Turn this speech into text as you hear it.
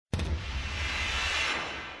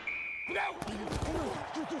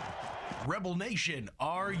Rebel Nation,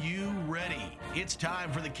 are you ready? It's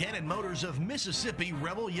time for the Cannon Motors of Mississippi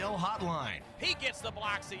Rebel Yell Hotline. He gets the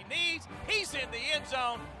blocks he needs. He's in the end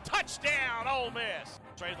zone. Touchdown, Ole Miss.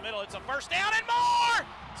 Straight in the middle. It's a first down and more.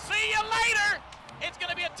 See you later. It's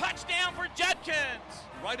going to be a touchdown for Judkins.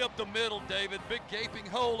 Right up the middle, David. Big gaping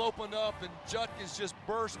hole opened up, and Judkins just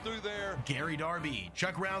burst through there. Gary Darby,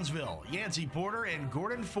 Chuck Rounsville, Yancey Porter, and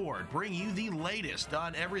Gordon Ford bring you the latest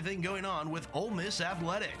on everything going on with Ole Miss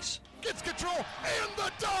athletics. Gets control and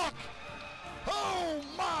the dunk. Oh,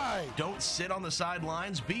 my. Don't sit on the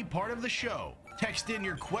sidelines. Be part of the show. Text in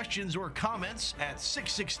your questions or comments at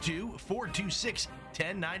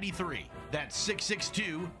 662-426-1093. That's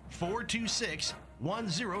 662-426-1093.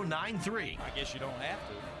 1093. I guess you don't have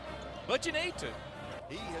to, but you need to.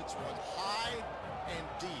 He hits one high and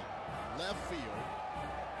deep left field.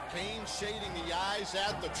 Kane shading the eyes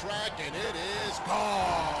at the track, and it is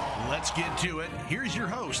gone. Let's get to it. Here's your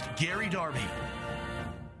host, Gary Darby.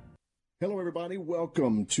 Hello, everybody.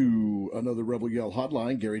 Welcome to another Rebel Yell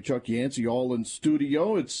Hotline. Gary, Chuck, Yancey, all in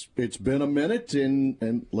studio. It's been a minute,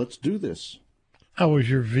 and let's do this. How was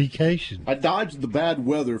your vacation? I dodged the bad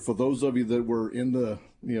weather for those of you that were in the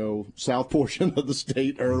south portion of the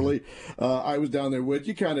state early. I was down there with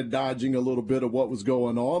you, kind of dodging a little bit of what was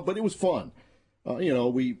going on, but it was fun.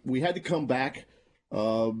 We had to come back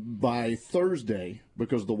by Thursday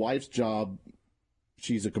because the wife's job,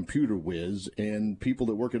 she's a computer whiz, and people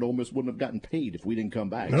that work at Ole Miss wouldn't have gotten paid if we didn't come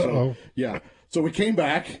back. Uh-oh. So we came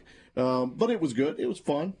back, but it was good. It was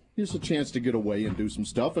fun. Just a chance to get away and do some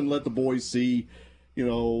stuff and let the boys see,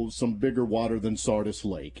 some bigger water than Sardis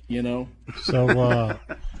Lake, So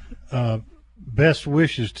best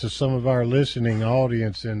wishes to some of our listening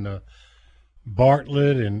audience in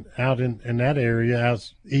Bartlett and out in that area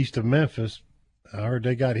out east of Memphis. I heard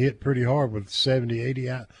they got hit pretty hard with 70, 80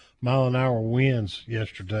 mile an hour winds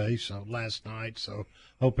last night. So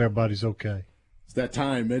hope everybody's okay. It's that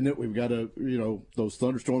time, isn't it? We've got to, those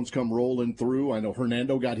thunderstorms come rolling through. I know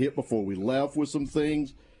Hernando got hit before we left with some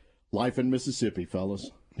things. Life in Mississippi,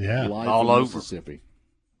 fellas. Yeah. Life all in over Mississippi.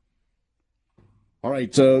 All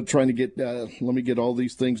right, trying to get, let me get all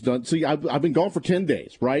these things done. See, I've been gone for 10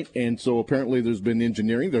 days, right? And so apparently there's been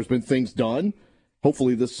engineering. There's been things done.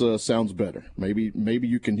 Hopefully this sounds better. Maybe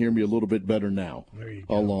you can hear me a little bit better now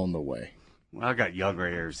along the way. Well, I got younger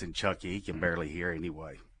ears than Chucky. He can barely hear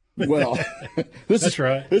anyway. Well, that's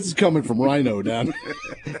right. This is coming from Rhino down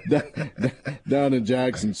in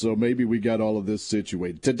Jackson, so maybe we got all of this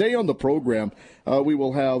situated. Today on the program, we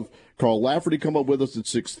will have Carl Lafferty come up with us at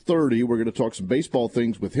 6:30. We're going to talk some baseball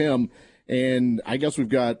things with him. And I guess we've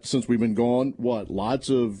got, since we've been gone, lots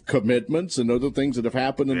of commitments and other things that have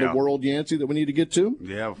happened in the world, Yancey, that we need to get to?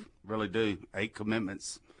 Yeah, really do. 8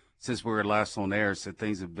 commitments since we were last on air, so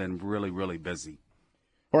things have been really, really busy.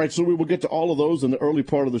 All right, so we will get to all of those, and the early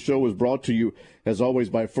part of the show is brought to you, as always,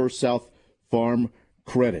 by First South Farm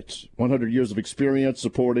Credit. 100 years of experience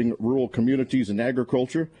supporting rural communities and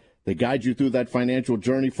agriculture. They guide you through that financial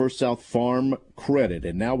journey, First South Farm Credit.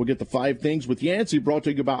 And now we'll get the 5 things with Yancey, brought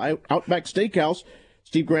to you by Outback Steakhouse.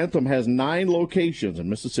 Steve Grantham has 9 locations in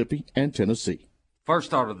Mississippi and Tennessee. First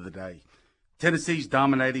start of the day. Tennessee's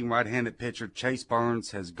dominating right-handed pitcher Chase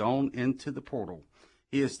Burns has gone into the portal.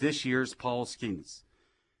 He is this year's Paul Skenes.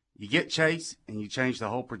 You get Chase, and you change the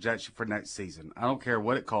whole projection for next season. I don't care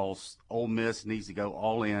what it costs. Ole Miss needs to go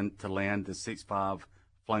all in to land the 6'5"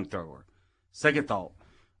 flamethrower. Second thought,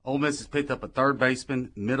 Ole Miss has picked up a third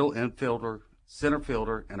baseman, middle infielder, center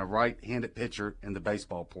fielder, and a right-handed pitcher in the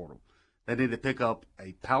baseball portal. They need to pick up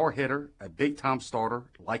a power hitter, a big-time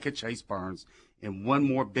starter like a Chase Burns, and one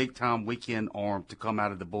more big-time weekend arm to come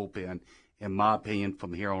out of the bullpen, in my opinion,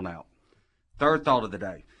 from here on out. Third thought of the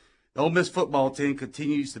day. The Ole Miss football team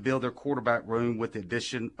continues to build their quarterback room with the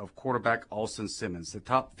addition of quarterback Austin Simmons. The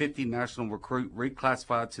top 50 national recruit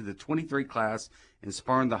reclassified to the 23 class and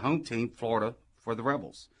spurned the home team, Florida, for the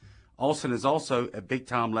Rebels. Austin is also a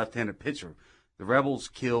big-time left-handed pitcher. The Rebels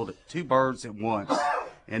killed 2 birds at once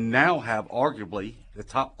and now have arguably the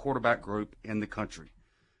top quarterback group in the country.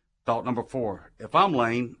 Thought number 4, if I'm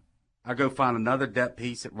Lane, I go find another depth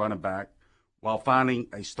piece at running back while finding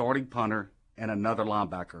a starting punter and another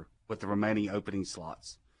linebacker with the remaining opening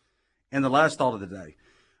slots. And the last thought of the day,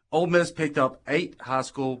 Ole Miss picked up 8 high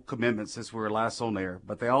school commitments since we were last on air,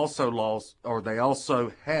 but they also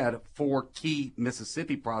had 4 key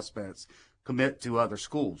Mississippi prospects commit to other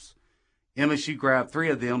schools. MSU grabbed 3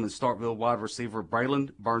 of them in Starkville wide receiver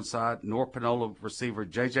Braylon Burnside, North Panola receiver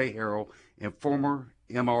J.J. Harrell, and former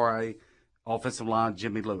MRA offensive line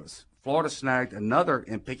Jimmy Lewis. Florida snagged another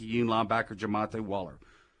in Picayune linebacker Jamonte Waller.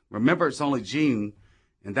 Remember, it's only June,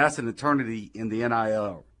 and that's an eternity in the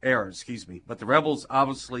NIL era, But the Rebels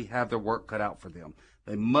obviously have their work cut out for them.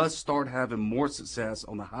 They must start having more success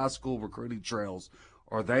on the high school recruiting trails,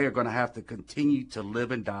 or they are going to have to continue to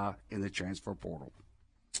live and die in the transfer portal.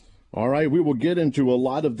 All right, we will get into a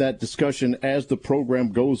lot of that discussion as the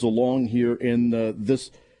program goes along here in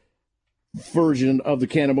this version of the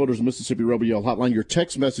Cannon Motors Mississippi Rebel Yell Hotline. Your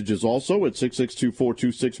text messages also at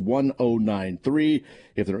 662-426-1093.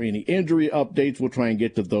 If there are any injury updates, we'll try and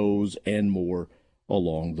get to those and more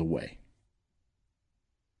along the way.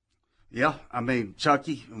 Yeah, I mean,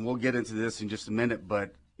 Chucky, and we'll get into this in just a minute,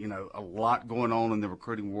 but, a lot going on in the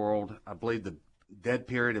recruiting world. I believe the dead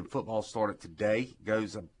period in football started today,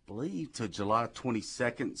 goes, I believe, to July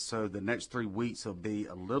 22nd, so the next 3 weeks will be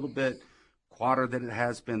a little bit quieter than it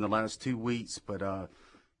has been the last 2 weeks, but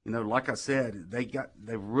like I said,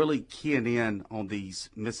 they're really keying in on these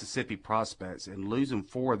Mississippi prospects, and losing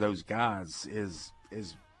 4 of those guys is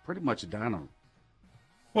pretty much a downer.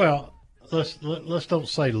 Well, let's don't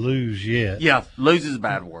say lose yet. Yeah, lose is a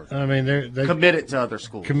bad word. I mean, they committed to other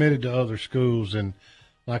schools. Committed to other schools, and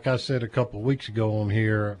like I said a couple of weeks ago on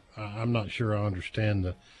here, I'm not sure I understand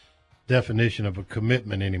the definition of a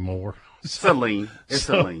commitment anymore. It's a lean.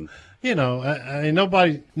 A lean. I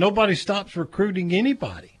mean, nobody stops recruiting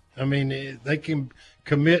anybody. I mean, they can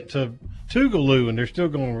commit to Tougaloo, and they're still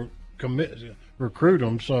going to recruit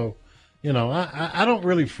them. So, I don't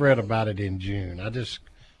really fret about it in June.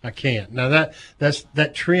 I can't. Now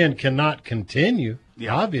that trend cannot continue.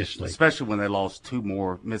 Yeah, obviously, especially when they lost 2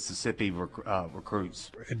 more Mississippi recruits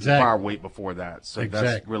exactly. the prior week before that. So exactly.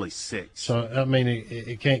 That's really 6. So I mean,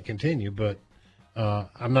 it can't continue. But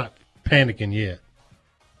I'm not panicking yet.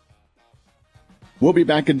 We'll be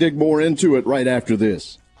back and dig more into it right after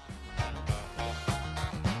this.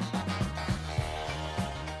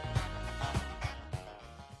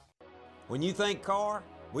 When you think car,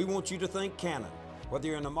 we want you to think Cannon. Whether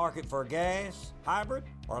you're in the market for gas, hybrid,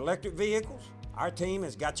 or electric vehicles, our team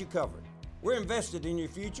has got you covered. We're invested in your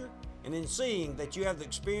future and in seeing that you have the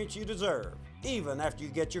experience you deserve, even after you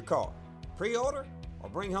get your car. Pre-order or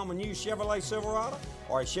bring home a new Chevrolet Silverado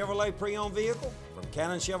or a Chevrolet pre-owned vehicle from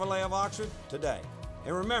Cannon Chevrolet of Oxford today.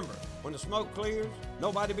 And remember, when the smoke clears,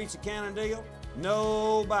 nobody beats a Cannon deal.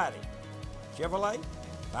 Nobody. Chevrolet,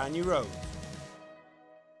 find new roads.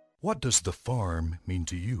 What does the farm mean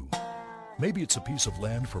to you? Maybe it's a piece of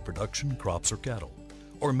land for production, crops, or cattle.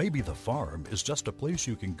 Or maybe the farm is just a place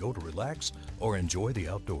you can go to relax or enjoy the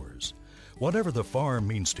outdoors. Whatever the farm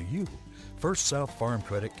means to you, First South Farm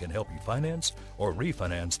Credit can help you finance or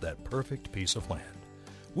refinance that perfect piece of land.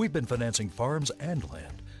 We've been financing farms and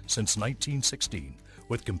land since 1916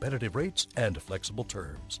 with competitive rates and flexible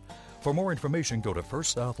terms. For more information, go to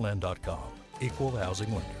firstsouthland.com. Equal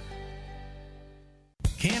housing lender.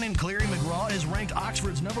 Cannon Cleary McGraw is ranked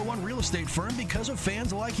Oxford's #1 real estate firm because of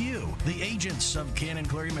fans like you. The agents of Cannon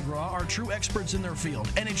Cleary McGraw are true experts in their field,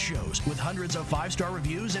 and it shows with hundreds of 5-star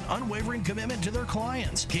reviews and unwavering commitment to their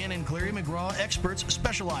clients. Cannon Cleary McGraw experts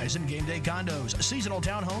specialize in game day condos, seasonal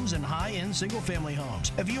townhomes, and high-end single-family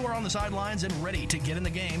homes. If you are on the sidelines and ready to get in the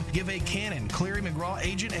game, give a Cannon Cleary McGraw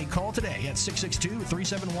agent a call today at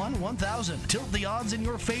 662-371-1000. Tilt the odds in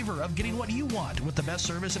your favor of getting what you want with the best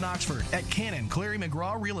service in Oxford at Cannon Cleary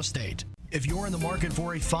McGraw Real Estate. If you're in the market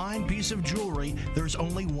for a fine piece of jewelry, there's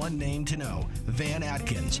only one name to know: Van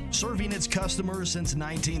Atkins. Serving its customers since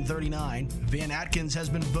 1939, Van Atkins has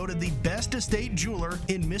been voted the best estate jeweler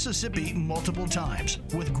in Mississippi multiple times.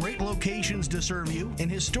 With great locations to serve you in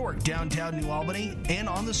historic downtown New Albany and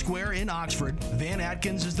on the square in Oxford, Van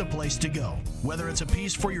Atkins is the place to go. Whether it's a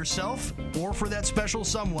piece for yourself or for that special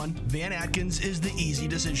someone, Van Atkins is the easy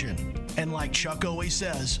decision. And like Chuck always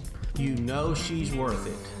says, you know she's worth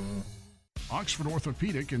it. Oxford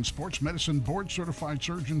Orthopedic and Sports Medicine board-certified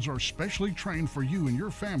surgeons are specially trained for you and your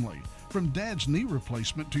family, from dad's knee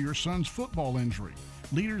replacement to your son's football injury.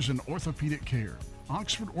 Leaders in orthopedic care.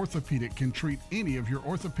 Oxford Orthopedic can treat any of your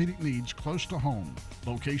orthopedic needs close to home.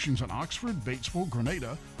 Locations in Oxford, Batesville,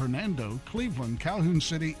 Grenada, Hernando, Cleveland, Calhoun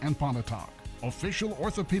City, and Pontotoc. Official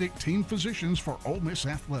orthopedic team physicians for Ole Miss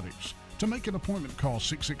Athletics. To make an appointment, call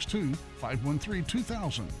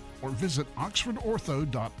 662-513-2000 or visit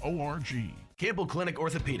oxfordortho.org. Campbell Clinic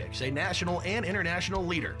Orthopedics, a national and international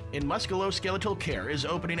leader in musculoskeletal care, is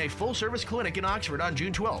opening a full-service clinic in Oxford on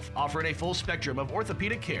June 12th, offering a full spectrum of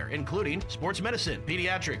orthopedic care, including sports medicine,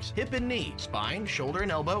 pediatrics, hip and knee, spine, shoulder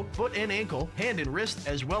and elbow, foot and ankle, hand and wrist,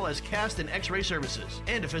 as well as cast and x-ray services,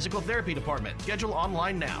 and a physical therapy department. Schedule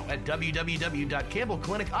online now at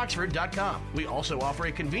www.campbellclinicoxford.com. We also offer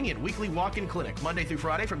a convenient weekly walk-in clinic, Monday through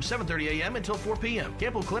Friday from 7:30 a.m. until 4 p.m.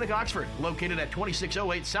 Campbell Clinic Oxford, located at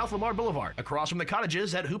 2608 South Lamar Boulevard, across across from the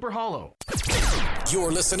cottages at Hooper Hollow.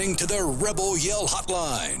 You're listening to the Rebel Yell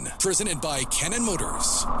Hotline, presented by Cannon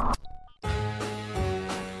Motors.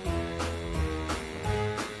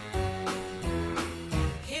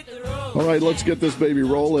 All right, let's get this baby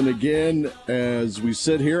rolling again as we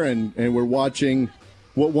sit here and we're watching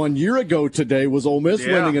what 1 year ago today was Ole Miss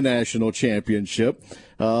winning a national championship.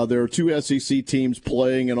 There are two SEC teams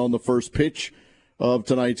playing, and on the first pitch of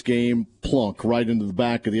tonight's game, plunk right into the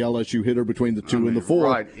back of the LSU hitter between the 2 and the 4.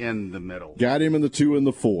 Right in the middle. Got him in the 2 and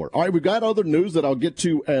the 4. All right, we've got other news that I'll get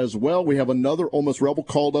to as well. We have another Ole Miss Rebel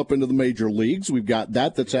called up into the major leagues. We've got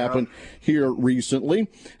that's happened here recently,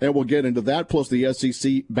 and we'll get into that. Plus, the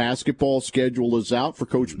SEC basketball schedule is out for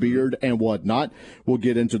Coach Beard and whatnot. We'll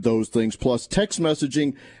get into those things. Plus, text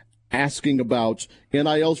messaging asking about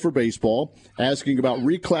NILs for baseball, asking about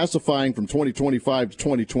reclassifying from 2025 to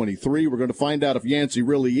 2023. We're going to find out if Yancey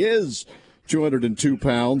really is 202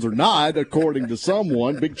 pounds or not, according to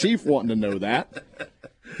someone. Big Chief wanting to know that.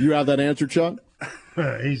 You have that answer, Chuck?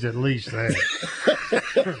 He's at least that.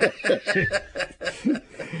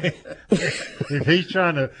 If he's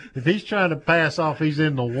trying to pass off, he's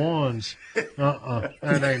in the ones. That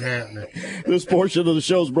ain't happening. This portion of the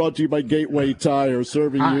show is brought to you by Gateway Tire,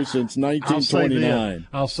 serving you since 1929.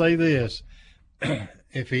 I'll say this.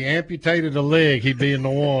 If he amputated a leg, he'd be in the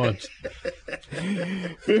ones.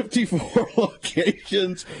 54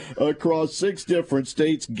 locations across 6 different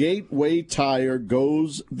states. Gateway Tire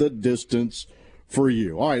goes the distance for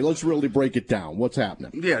you. All right, let's really break it down. What's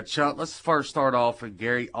happening? Yeah, Chuck, let's first start off with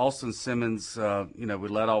Gary. Austin Simmons, we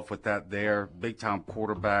led off with that there. Big-time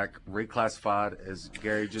quarterback, reclassified, as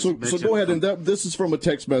Gary just mentioned. So go ahead, and this is from a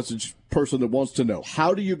text message person that wants to know,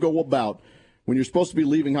 how do you go about when you're supposed to be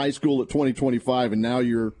leaving high school at 2025 and now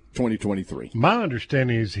you're 2023? My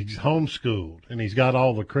understanding is he's homeschooled, and he's got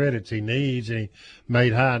all the credits he needs, and he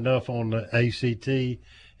made high enough on the ACT,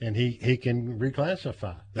 and he can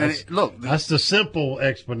reclassify. That's the simple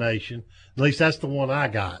explanation. At least that's the one I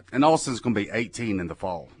got. And Austin's going to be 18 in the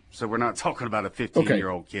fall. So we're not talking about a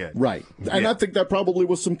 15-year-old kid. Right. And I think that probably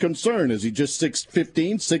was some concern. Is he just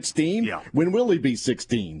 15, 16? Yeah. When will he be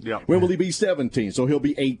 16? Yeah. When will he be 17? So he'll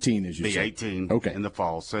be 18, as you say. Be 18 in the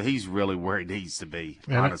fall. So he's really where he needs to be,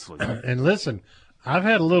 honestly. And listen, I've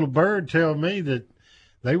had a little bird tell me that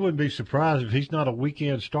they wouldn't be surprised if he's not a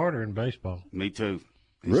weekend starter in baseball. Me too.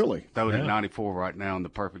 He's really? Throwing at 94 right now in the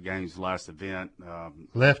Perfect Games last event.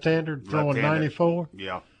 Left-hander throwing 94?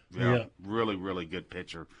 Yeah. Really, really good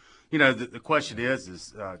pitcher. The question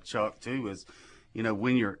is Chuck, too, is,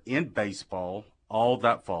 when you're in baseball all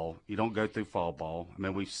that fall, you don't go through fall ball. I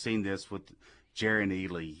mean, we've seen this with Jerry and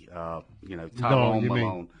Ely, Tyrone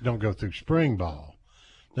Malone. Don't go through spring ball.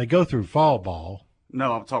 They go through fall ball.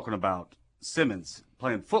 No, I'm talking about Simmons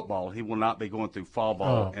playing football. He will not be going through fall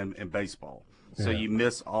ball and baseball. So you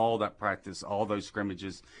miss all that practice, all those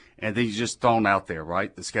scrimmages, and then you're just thrown out there,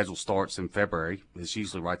 right? The schedule starts in February. It's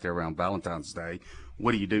usually right there around Valentine's Day.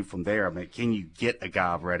 What do you do from there? I mean, can you get a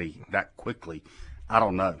guy ready that quickly? I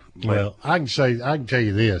don't know. Well, I can tell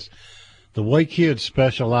you this. The way kids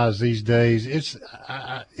specialize these days,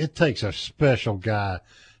 it takes a special guy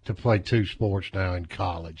to play 2 sports now in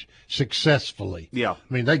college successfully. Yeah.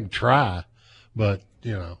 I mean, they can try, but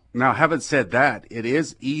Now, having said that, it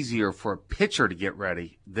is easier for a pitcher to get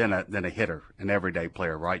ready than a hitter, an everyday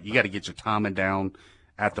player, right? You got to get your timing down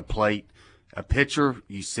at the plate. A pitcher,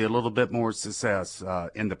 you see a little bit more success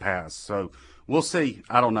in the past. So we'll see.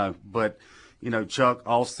 I don't know. But, Chuck,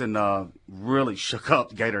 Austin really shook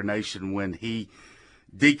up Gator Nation when he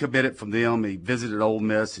decommitted from them. He visited Ole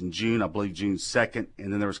Miss in June, I believe June 2nd,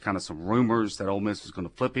 and then there was kind of some rumors that Ole Miss was going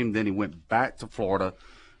to flip him. Then he went back to Florida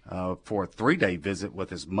for a 3-day visit with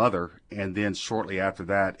his mother, and then shortly after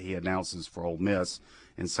that, he announces for Ole Miss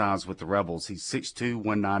and signs with the Rebels. He's 6'2",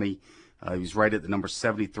 190. He was rated the number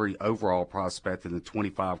 73 overall prospect in the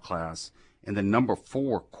 25 class and the number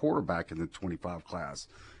 4 quarterback in the 25 class.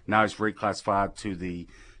 Now he's reclassified to the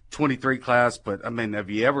 23 class, but, I mean, have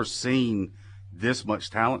you ever seen this much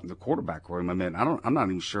talent in the quarterback room? I mean, I'm not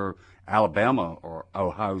even sure Alabama or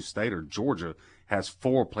Ohio State or Georgia has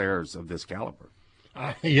 4 players of this caliber.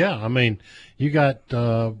 Yeah, I mean, you got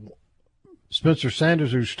Spencer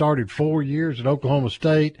Sanders, who started 4 years at Oklahoma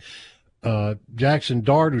State, Jackson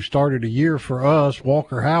Dart, who started a year for us,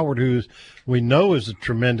 Walker Howard, who we know is a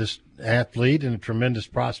tremendous athlete and a tremendous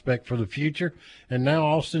prospect for the future, and now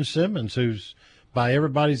Austin Simmons, who's, by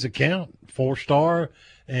everybody's account, 4-star,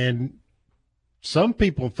 and some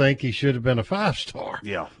people think he should have been a 5-star.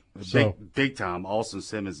 Yeah, so, big time. Austin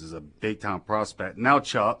Simmons is a big-time prospect. Now,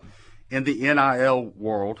 Chuck, In the NIL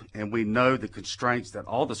world, and we know the constraints that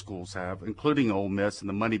all the schools have, including Ole Miss, and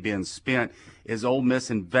the money being spent, is Ole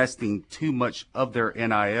Miss investing too much of their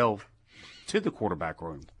NIL to the quarterback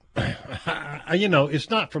room? It's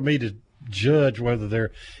not for me to judge whether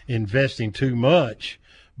they're investing too much,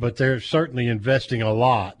 but they're certainly investing a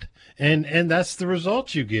lot. And that's the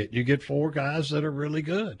results you get. You get 4 guys that are really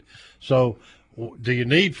good. So do you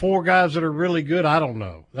need 4 guys that are really good? I don't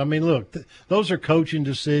know. I mean, look, those are coaching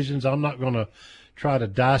decisions. I'm not going to try to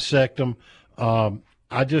dissect them.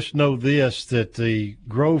 I just know this, that the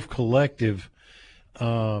Grove Collective,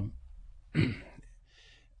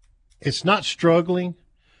 it's not struggling,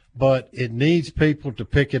 but it needs people to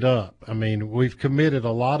pick it up. I mean, we've committed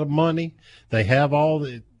a lot of money. They have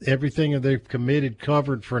everything that they've committed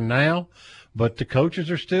covered for now, but the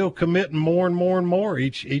coaches are still committing more and more and more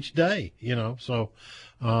each day. So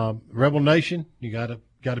Rebel Nation, you got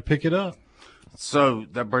to pick it up. So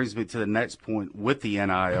that brings me to the next point with the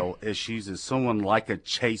NIL issues. Is someone like a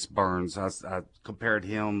Chase Burns? I compared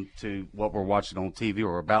him to what we're watching on TV,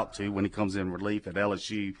 or about to, when he comes in relief at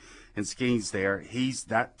LSU and Skeens there. He's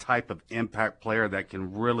that type of impact player that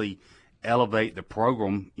can really elevate the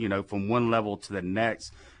program, from one level to the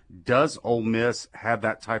next. Does Ole Miss have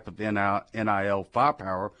that type of NIL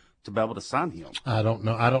firepower to be able to sign him? I don't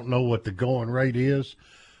know. I don't know what the going rate is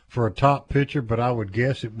for a top pitcher, but I would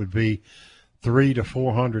guess it would be $300,000 to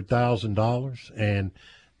 $400,000. And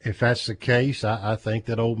if that's the case, I think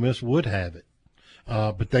that Ole Miss would have it.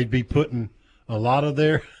 But they'd be putting a lot of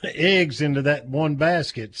their eggs into that one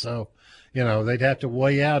basket. So, they'd have to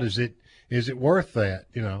weigh out, is it worth that?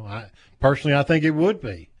 I think it would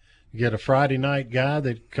be. You get a Friday night guy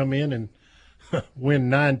that come in and win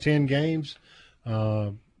 9-10 games,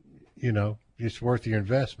 it's worth your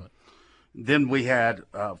investment. Then we had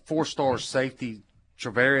 4-star safety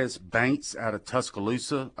Travarius Banks out of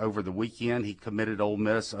Tuscaloosa over the weekend. He committed Ole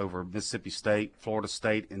Miss over Mississippi State, Florida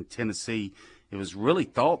State, and Tennessee. It was really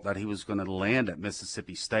thought that he was going to land at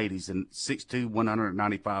Mississippi State. He's a 6'2",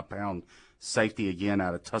 195-pound safety again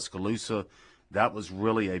out of Tuscaloosa. That was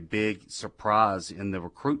really a big surprise in the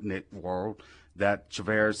recruiting world that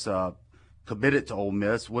Travarius committed to Ole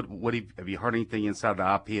Miss. Have you heard anything inside the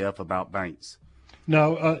IPF about Banks?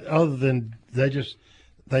 No, other than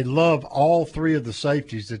they love all 3 of the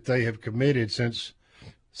safeties that they have committed since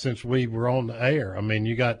we were on the air. I mean,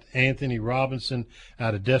 you got Anthony Robinson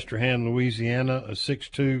out of Destrehan, Louisiana, a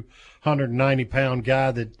 6'2", 190-pound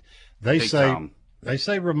guy that they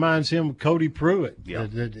say reminds him of Cody Pruitt. Yeah.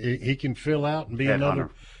 That he can fill out and be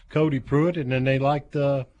another Cody Pruitt. And then they like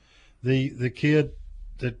the kid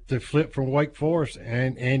that flipped from Wake Forest,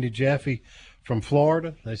 and Andy Jaffe from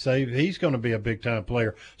Florida. They say he's going to be a big-time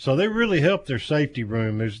player. So they really helped their safety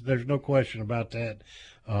room. There's no question about that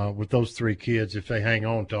with those 3 kids if they hang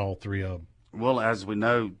on to all 3 of them. Well, as we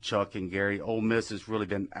know, Chuck and Gary, Ole Miss has really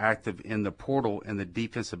been active in the portal in the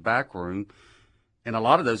defensive back room. And a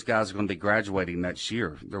lot of those guys are going to be graduating next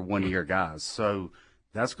year. They're 1-year guys. So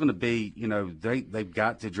that's going to be, they've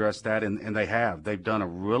got to address that, and they have. They've done a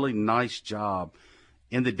really nice job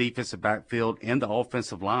in the defensive backfield and the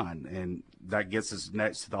offensive line, and that gets us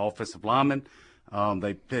next to the offensive linemen.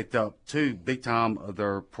 They picked up 2 big-time of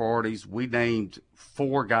their priorities. We named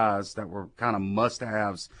 4 guys that were kind of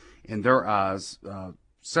must-haves in their eyes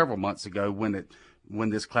several months ago when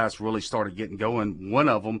this class really started getting going. One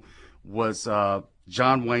of them was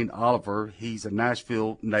John Wayne Oliver. He's a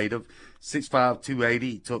Nashville native, 6'5", 280.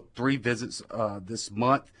 He took 3 visits this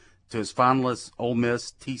month to his finalists, Ole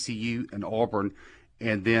Miss, TCU, and Auburn,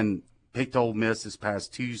 and then picked Ole Miss this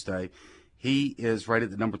past Tuesday. He is rated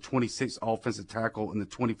the number 26 offensive tackle in the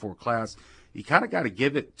 24 class. You kind of got to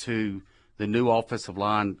give it to the new offensive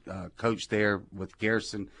line coach there with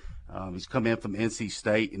Garrison. He's come in from NC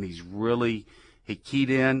State, and he keyed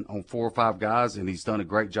in on 4 or 5 guys, and he's done a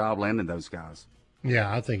great job landing those guys.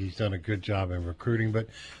 Yeah, I think he's done a good job in recruiting, but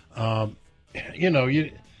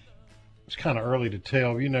it's kind of early to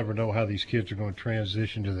tell. You never know how these kids are going to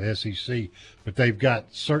transition to the SEC, but they've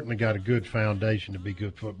certainly got a good foundation to be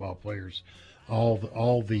good football players. All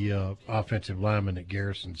the offensive linemen that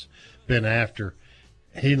Garrison's been after,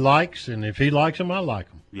 he likes, and if he likes them, I like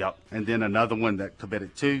them. Yep. And then another one that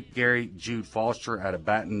committed to Gary, Jude Foster out of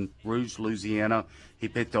Baton Rouge, Louisiana. He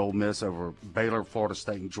picked Ole Miss over Baylor, Florida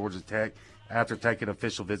State, and Georgia Tech after taking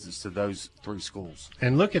official visits to those 3 schools.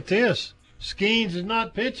 And look at this. Skeens is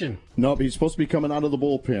not pitching. No, but he's supposed to be coming out of the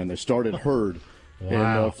bullpen. They started Hurd.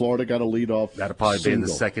 Wow. And Florida got a leadoff. That'll probably single.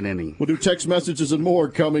 be in the 2nd inning. We'll do text messages and more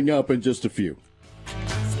coming up in just a few.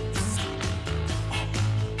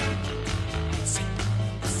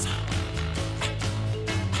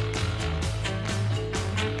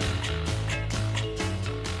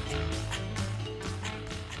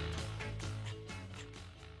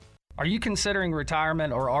 Are you considering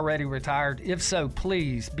retirement or already retired? If so,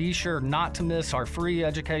 please be sure not to miss our free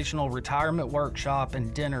educational retirement workshop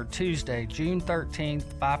and dinner Tuesday, June 13th,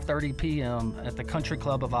 5:30 p.m. at the Country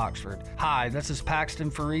Club of Oxford. Hi, this is Paxton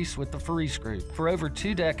Faris with the Faris Group. For over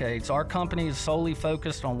 2 decades, our company is solely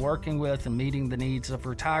focused on working with and meeting the needs of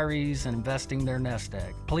retirees and investing their nest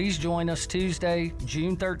egg. Please join us Tuesday,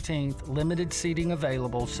 June 13th. Limited seating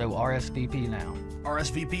available, so RSVP now.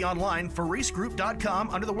 RSVP online, FarisGroup.com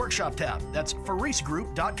under the workshop tab. That's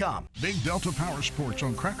FarisGroup.com. Big Delta Power Sports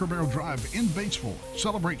on Cracker Barrel Drive in Batesville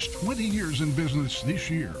celebrates 20 years in business this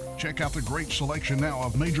year. Check out the great selection now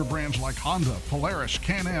of major brands like Honda, Polaris,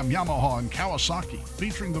 Can-Am, Yamaha, and Kawasaki,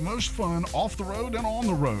 featuring the most fun off the road and on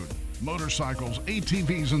the road. Motorcycles,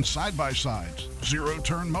 ATVs, and side-by-sides.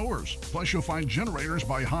 Zero-turn mowers. Plus, you'll find generators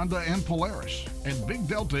by Honda and Polaris. And Big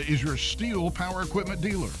Delta is your steel power equipment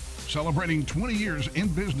dealer. Celebrating 20 years in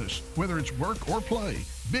business, whether it's work or play.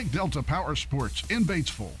 Big Delta Power Sports in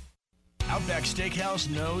Batesville. Outback Steakhouse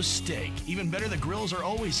knows steak. Even better, the grills are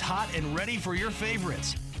always hot and ready for your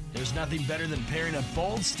favorites. There's nothing better than pairing a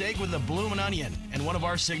bold steak with a bloomin' onion and one of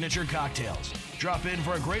our signature cocktails. Drop in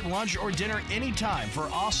for a great lunch or dinner anytime for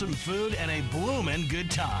awesome food and a bloomin' good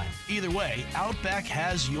time. Either way, Outback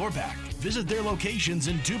has your back. Visit their locations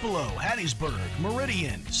in Tupelo, Hattiesburg,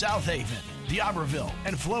 Meridian, South Haven, D'Iberville,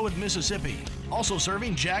 and Flowood, Mississippi. Also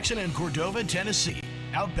serving Jackson and Cordova, Tennessee.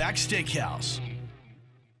 Outback Steakhouse.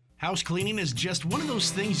 House cleaning is just one of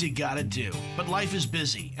those things you gotta do. But life is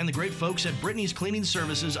busy, and the great folks at Brittany's Cleaning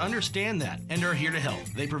Services understand that and are here to help.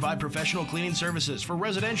 They provide professional cleaning services for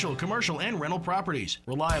residential, commercial, and rental properties.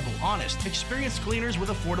 Reliable, honest, experienced cleaners with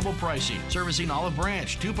affordable pricing. Servicing Olive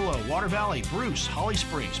Branch, Tupelo, Water Valley, Bruce, Holly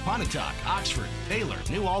Springs, Pontotoc, Oxford, Taylor,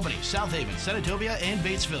 New Albany, South Haven, Senatobia, and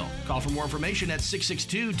Batesville. Call for more information at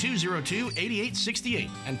 662-202-8868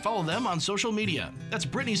 and follow them on social media. That's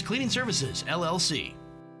Brittany's Cleaning Services, LLC.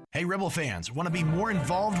 Hey, Rebel fans, want to be more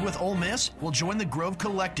involved with Ole Miss? Well, join the Grove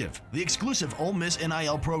Collective, the exclusive Ole Miss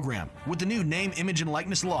NIL program. With the new name, image, and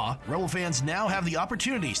likeness law, Rebel fans now have the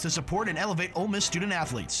opportunities to support and elevate Ole Miss student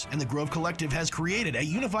athletes. And the Grove Collective has created a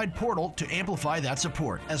unified portal to amplify that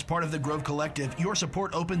support. As part of the Grove Collective, your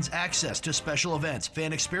support opens access to special events,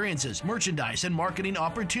 fan experiences, merchandise, and marketing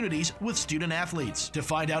opportunities with student athletes. To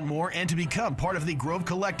find out more and to become part of the Grove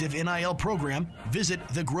Collective NIL program, visit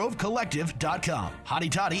thegrovecollective.com.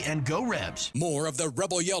 Hotty toddy and go Rebs. More of the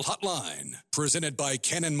Rebel Yell Hotline, presented by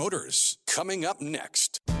Cannon Motors, coming up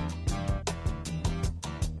next.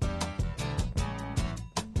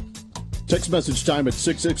 Text message time at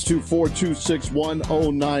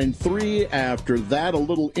 662-426-1093. After that, a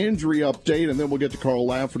little injury update, and then we'll get to Carl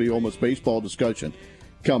Lafferty, Ole Miss baseball discussion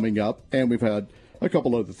coming up. And we've had a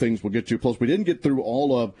couple other things we'll get to. Plus, we didn't get through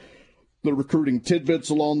all of the recruiting tidbits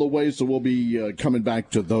along the way, so we'll be coming back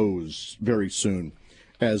to those very soon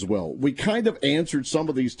as well. We kind of answered some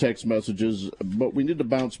of these text messages, but we need to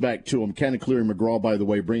bounce back to them. Ken and Cleary McGraw, by the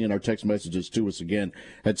way, bringing our text messages to us again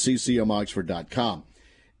at ccmoxford.com.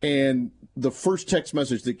 And the first text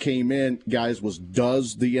message that came in, guys, was,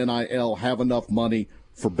 does the NIL have enough money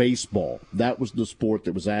for baseball? That was the sport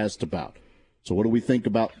that was asked about. So what do we think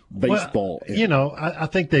about baseball? Well, I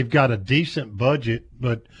think they've got a decent budget,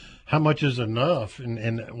 but how much is enough?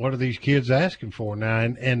 And what are these kids asking for now?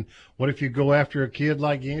 And what if you go after a kid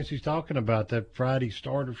like Yancey's talking about, that Friday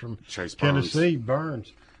starter from Tennessee,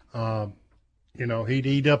 Burns? He'd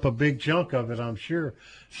eat up a big chunk of it, I'm sure.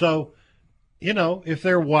 So, if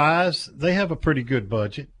they're wise, they have a pretty good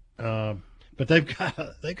budget. But they've got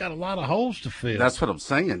a lot of holes to fill. That's what I'm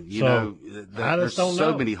saying. There's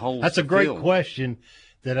so many holes. That's a great question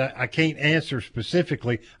that I can't answer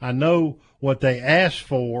specifically. I know what they asked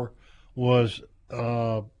for was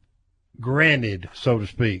granted, so to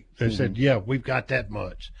speak. They said, yeah, we've got that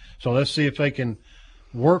much. So let's see if they can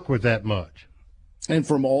work with that much. And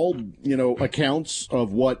from all, accounts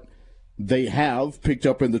of what they have picked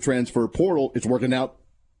up in the transfer portal, it's working out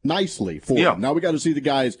nicely for them. Now we got to see the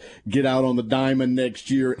guys get out on the diamond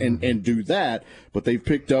next year and do that. But they've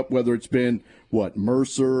picked up, whether it's been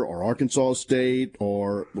Mercer or Arkansas State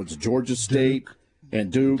or Georgia State and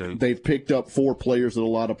Duke. They've picked up 4 players that a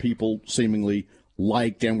lot of people seemingly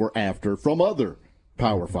liked and were after from other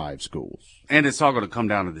Power 5 schools. And it's all going to come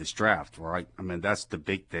down to this draft, right? I mean, that's the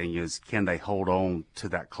big thing, is can they hold on to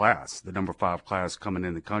that class, the number 5 class coming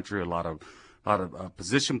in the country? A lot of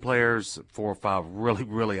position players, 4 or 5 really,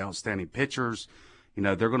 really outstanding pitchers.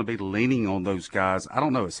 They're going to be leaning on those guys. I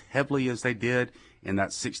don't know as heavily as they did in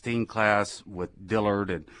that 16 class with Dillard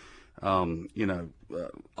and,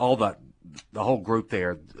 all that, the whole group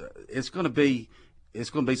there. It's going to be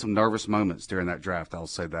some nervous moments during that draft. I'll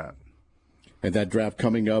say that. And that draft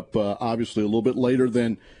coming up, obviously, a little bit later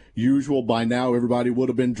than usual. By now, everybody would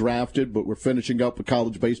have been drafted, but we're finishing up with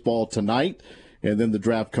college baseball tonight. And then the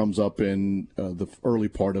draft comes up in the early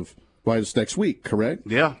part of it's next week, correct?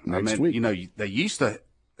 Yeah. Next week. You know, they used to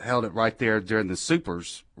held it right there during the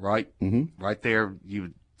Supers, right? Mm-hmm. Right there,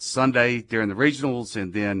 Sunday during the regionals,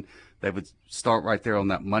 and then they would start right there on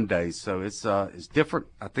that Monday. So it's different.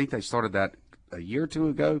 I think they started that a year or two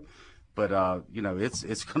ago, but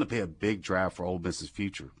it's going to be a big draft for Ole Miss's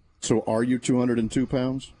future. So are you 202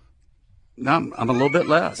 pounds? No, I'm a little bit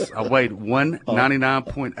less. I weighed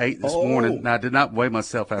 199.8 this morning. And I did not weigh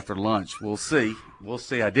myself after lunch. We'll see.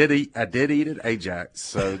 I did eat at Ajax,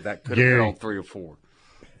 so that could have been on 3 or 4.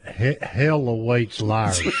 Hell awaits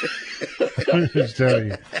liars. I'm just telling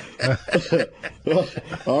you.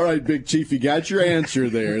 All right, Big Chief, you got your answer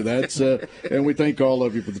there. That's and we thank all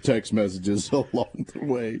of you for the text messages along the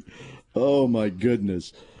way. Oh my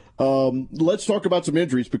goodness. Let's talk about some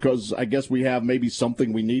injuries, because I guess we have maybe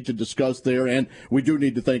something we need to discuss there, and we do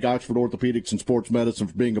need to thank Oxford Orthopedics and Sports Medicine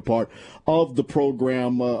for being a part of the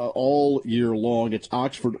program all year long. It's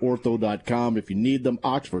oxfordortho.com if you need them.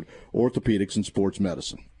 Oxford Orthopedics and Sports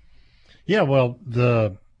Medicine. Yeah, well,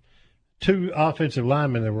 the two offensive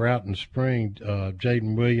linemen that were out in the spring,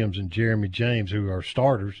 Jaden Williams and Jeremy James, who are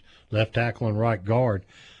starters, left tackle and right guard,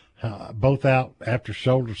 both out after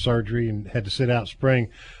shoulder surgery and had to sit out spring,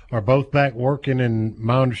 are both back working, and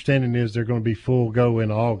my understanding is they're going to be full go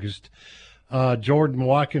in August. Jordan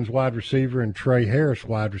Watkins, wide receiver, and Trey Harris,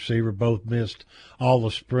 wide receiver, both missed all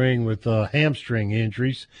the spring with hamstring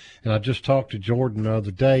injuries. And I just talked to Jordan the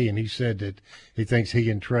other day, and he said that he thinks he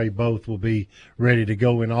and Trey both will be ready to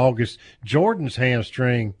go in August. Jordan's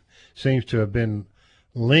hamstring seems to have been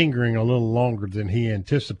lingering a little longer than he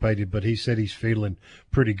anticipated, but he said he's feeling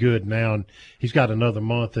pretty good now, and he's got another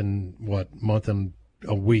month and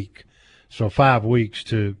a week, so 5 weeks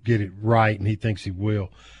to get it right, and he thinks he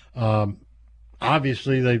will.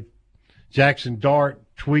 Obviously, Jackson Dart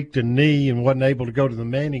tweaked a knee and wasn't able to go to the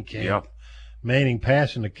Manning camp, yep. Manning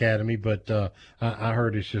Passing Academy, but I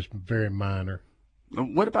heard it's just very minor.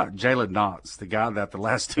 What about Jalen Knox, the guy that the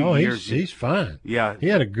last 2 years? He's fine. Yeah. He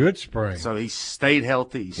had a good spring. So he stayed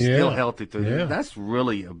healthy. He's still healthy through. Yeah. That's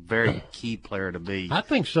really a very key player to be. I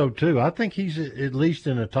think so, too. I think he's at least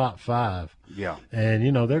in the top 5. Yeah.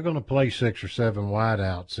 And, they're going to play 6 or 7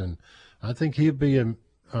 wideouts, and I think he'll be a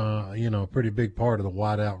pretty big part of the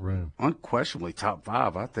wideout room. Unquestionably top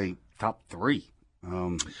 5. I think top 3.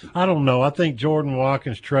 I don't know. I think Jordan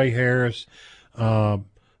Watkins, Trey Harris,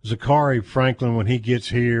 Zachary Franklin when he gets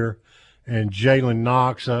here, and Jalen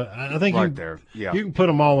Knox. I think you can put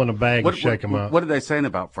them all in a bag and shake them up. What are they saying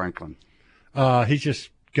about Franklin? He's just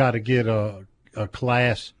got to get a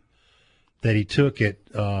class that he took at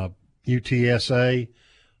UTSA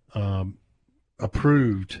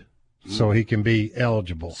approved so he can be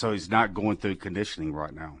eligible. So he's not going through conditioning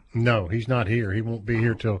right now? No, he's not here. He won't be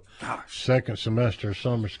here till second semester of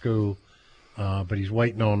summer school. But he's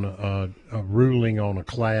waiting on a ruling on a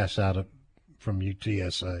class from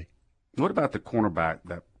UTSA. What about the cornerback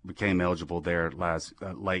that became eligible there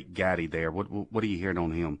late Gaddy there? What are you hearing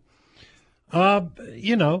on him?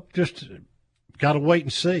 Just got to wait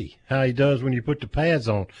and see how he does when you put the pads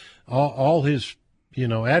on. All his,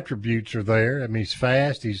 attributes are there. I mean, he's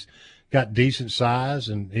fast. He's got decent size,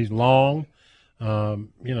 and he's long.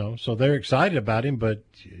 So they're excited about him, but,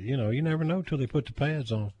 you never know till they put the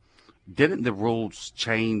pads on. Didn't the rules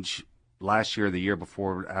change last year or the year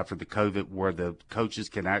before after the COVID where the coaches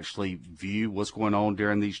can actually view what's going on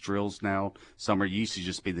during these drills now? Some are used to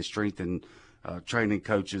just be the strength and training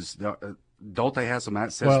coaches. Don't they have some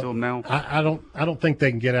access to them now? I don't think they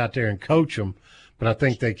can get out there and coach them, but I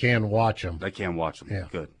think they can watch them. They can watch them. Yeah.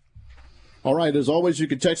 Good. All right, as always, you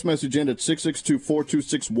can text message in at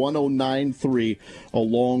 662-426-1093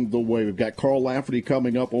 along the way. We've got Carl Lafferty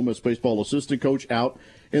coming up, Ole Miss baseball assistant coach, out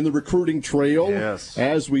in the recruiting trail. Yes.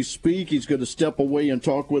 As we speak, he's going to step away and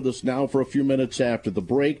talk with us now for a few minutes after the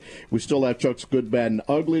break. We still have Chuck's Good, Bad, and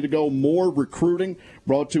Ugly to go. More recruiting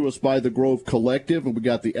brought to us by the Grove Collective, and we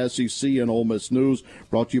got the SEC and Ole Miss news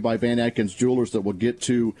brought to you by Van Atkins Jewelers that we'll get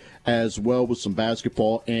to as well, with some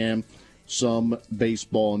basketball and some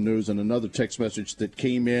baseball news. And another text message that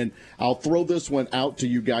came in. I'll throw this one out to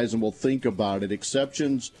you guys and we'll think about it.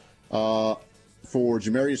 Exceptions for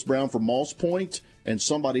Jamarius Brown for Moss Point and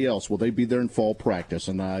somebody else. Will they be there in fall practice?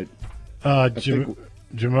 And I think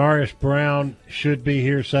Jamarius Brown should be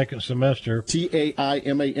here second semester.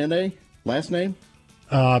 Taimana, last name?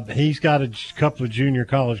 He's got a couple of junior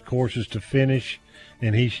college courses to finish,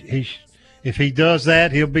 and if he does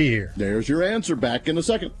that, he'll be here. There's your answer. Back in a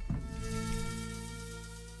second.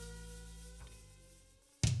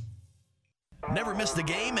 Never miss the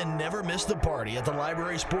game and never miss the party at the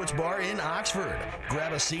Library Sports Bar in Oxford.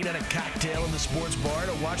 Grab a seat and a cocktail in the sports bar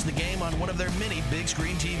to watch the game on one of their many big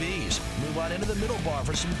screen TVs. Move on into the middle bar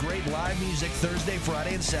for some great live music Thursday,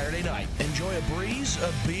 Friday, and Saturday night. Enjoy a breeze,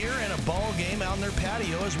 a beer, and a ball game out in their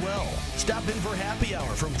patio as well. Stop in for happy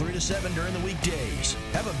hour from 3 to 7 during the weekdays.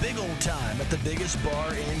 Have a big old time at the biggest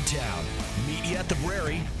bar in town. Meet you at the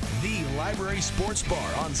Brary, the Library Sports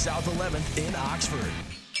Bar on South 11th in Oxford.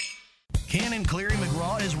 Cannon Cleary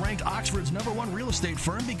McGraw is ranked Oxford's #1 real estate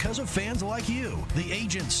firm because of fans like you. The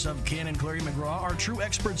agents of Cannon Cleary McGraw are true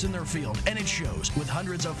experts in their field, and it shows with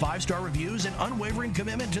hundreds of 5-star reviews and unwavering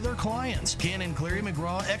commitment to their clients. Cannon Cleary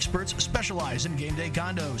McGraw experts specialize in game day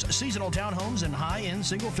condos, seasonal townhomes, and high-end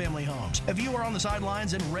single-family homes. If you are on the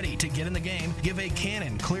sidelines and ready to get in the game, give a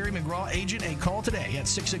Cannon Cleary McGraw agent a call today at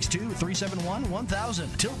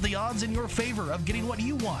 662-371-1000. Tilt the odds in your favor of getting what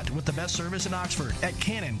you want with the best service in Oxford at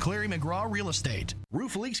Cannon Cleary McGraw Real Estate.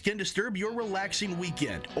 Roof leaks can disturb your relaxing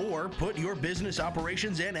weekend or put your business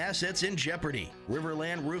operations and assets in jeopardy.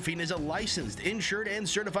 Riverland Roofing is a licensed, insured, and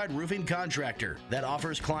certified roofing contractor that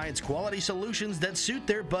offers clients quality solutions that suit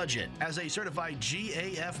their budget. As a certified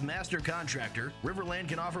GAF master contractor, Riverland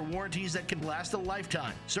can offer warranties that can last a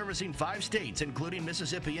lifetime, servicing 5 states, including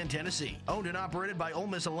Mississippi and Tennessee. Owned and operated by Ole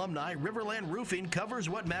Miss alumni, Riverland Roofing covers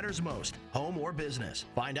what matters most, home or business.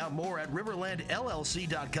 Find out more at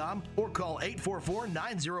riverlandllc.com or call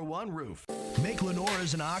 844-901-ROOF. Make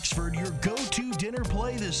Lenora's in Oxford your go-to dinner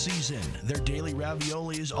play this season. Their daily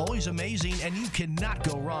ravioli is always amazing, and you cannot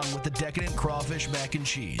go wrong with the decadent crawfish mac and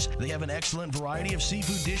cheese. They have an excellent variety of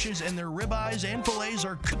seafood dishes, and their ribeyes and fillets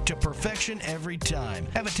are cooked to perfection every time.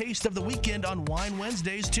 Have a taste of the weekend on Wine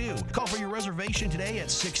Wednesdays, too. Call for your reservation today at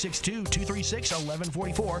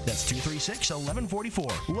 662-236-1144. That's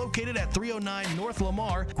 236-1144. Located at 309 North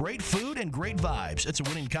Lamar. Great food and great vibes. It's a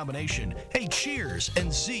winning combination. Hey, cheers,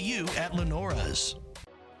 and see you at Lenora's.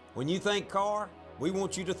 When you think car, we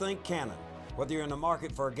want you to think Cannon. Whether you're in the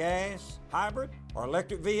market for gas, hybrid, or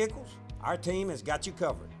electric vehicles, our team has got you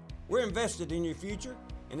covered. We're invested in your future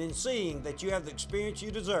and in seeing that you have the experience you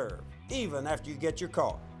deserve, even after you get your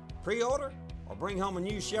car. Pre-order or bring home a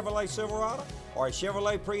new Chevrolet Silverado or a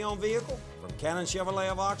Chevrolet pre-owned vehicle from Cannon Chevrolet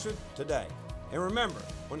of Oxford today. And remember,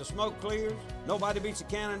 when the smoke clears, nobody beats a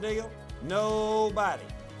Cannon deal. Nobody.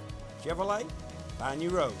 Chevrolet, find new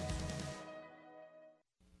roads.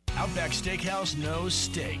 Outback Steakhouse knows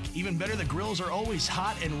steak. Even better, the grills are always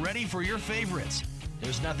hot and ready for your favorites.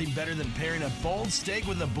 There's nothing better than pairing a bold steak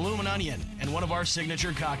with a bloomin' onion and one of our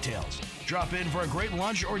signature cocktails. Drop in for a great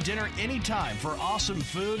lunch or dinner anytime for awesome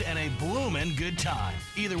food and a bloomin' good time.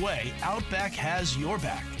 Either way, Outback has your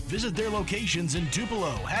back. Visit their locations in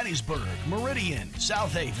Tupelo, Hattiesburg, Meridian,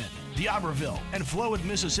 South Haven, D'Iberville, and Flowood,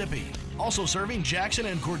 Mississippi. Also serving Jackson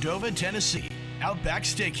and Cordova, Tennessee. Outback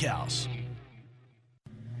Steakhouse.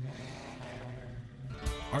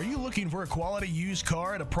 Are you looking for a quality used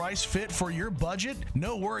car at a price fit for your budget?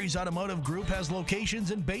 No Worries Automotive Group has locations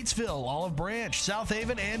in Batesville, Olive Branch, South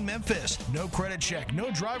Haven, and Memphis. No credit check, no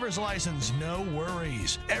driver's license, no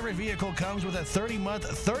worries. Every vehicle comes with a 30-month,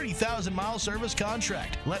 30,000-mile service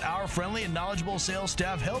contract. Let our friendly and knowledgeable sales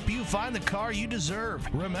staff help you find the car you deserve.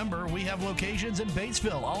 Remember, we have locations in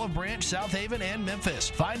Batesville, Olive Branch, South Haven, and Memphis.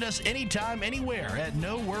 Find us anytime, anywhere at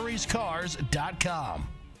NoWorriesCars.com.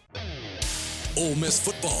 Ole Miss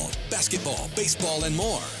football, basketball, baseball, and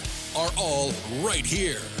more are all right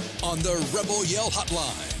here on the Rebel Yell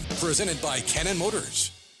Hotline, presented by Cannon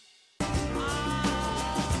Motors.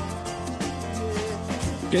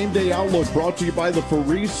 Game Day Outlook brought to you by the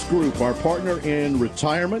Faris Group, our partner in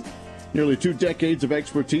retirement. Nearly 2 decades of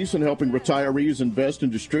expertise in helping retirees invest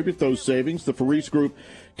and distribute those savings. The Faris Group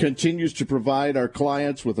continues to provide our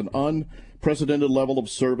clients with an unprecedented level of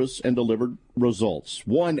service and delivered results.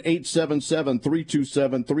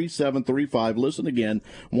 1-877-327-3735. Listen again,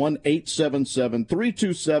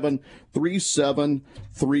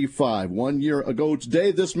 1-877-327-3735. 1 year ago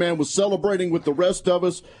today, this man was celebrating with the rest of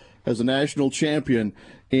us as a national champion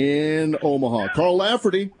in Omaha. Carl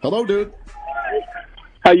Lafferty. Hello, dude.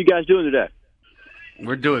 How you guys doing today?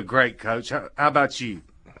 We're doing great, Coach. How about you?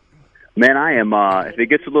 Man, I am. If it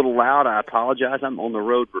gets a little loud, I apologize. I'm on the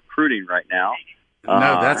road recruiting right now.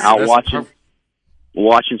 That's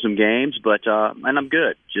watching some games, but and I'm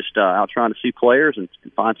good. Just out trying to see players and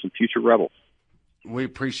find some future Rebels. We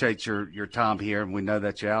appreciate your time here, and we know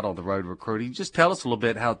that you're out on the road recruiting. Just tell us a little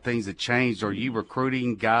bit how things have changed. Are you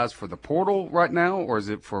recruiting guys for the portal right now, or is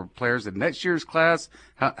it for players in next year's class?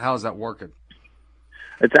 How is that working?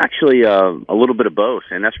 It's actually a little bit of both,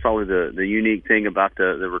 and that's probably the unique thing about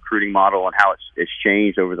the recruiting model and how it's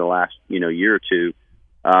changed over the last year or two.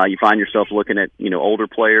 you find yourself looking at, older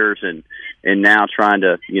players and now trying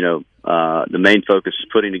to, the main focus is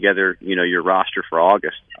putting together, your roster for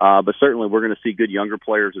August. But certainly we're going to see good younger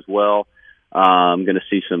players as well. I'm going to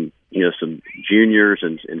see some juniors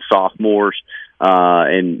and sophomores,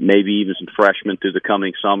 and maybe even some freshmen through the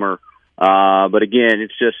coming summer. But again,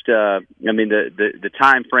 it's just, the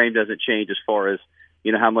time frame doesn't change as far as,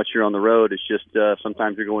 how much you're on the road. It's just,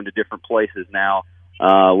 sometimes you're going to different places now,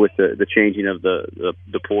 with the changing of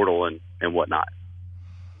the portal and whatnot.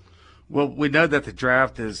 Well, we know that the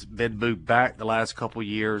draft has been moved back the last couple of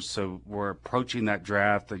years, so we're approaching that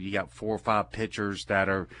draft. You got 4 or 5 pitchers that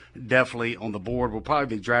are definitely on the board. Will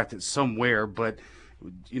probably be drafted somewhere, but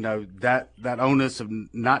that onus of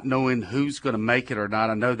not knowing who's going to make it or not,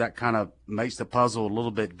 I know that kind of makes the puzzle a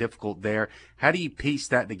little bit difficult there. How do you piece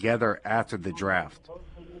that together after the draft?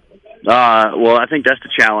 Well, I think that's the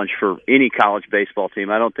challenge for any college baseball team.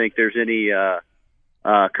 I don't think there's any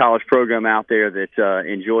college program out there that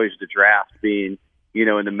enjoys the draft being,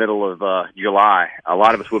 in the middle of July. A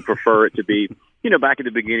lot of us would prefer it to be, back at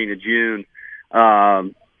the beginning of June,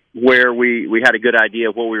 where we had a good idea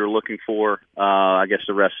of what we were looking for, I guess,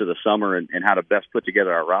 the rest of the summer and how to best put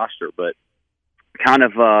together our roster. But kind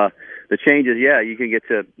of the changes, you can get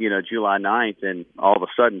to, July 9th, and all of a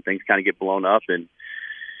sudden things kind of get blown up, and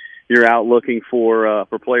you're out looking for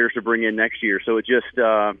players to bring in next year. So it just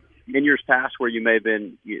in years past where you may have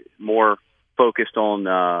been more focused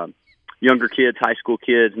on younger kids, high school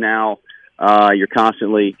kids, now you're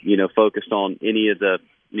constantly focused on any of the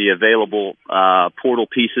available portal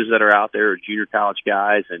pieces that are out there, or junior college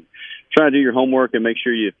guys, and trying to do your homework and make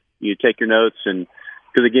sure you take your notes. And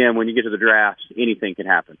because again, when you get to the draft, anything can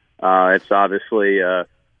happen. It's obviously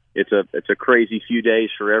it's a crazy few days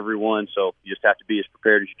for everyone, so you just have to be as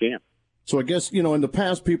prepared as you can. So I guess, in the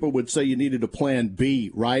past, people would say you needed a plan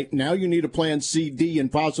B, right? Now you need a plan C, D,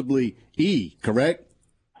 and possibly E, correct?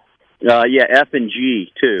 F and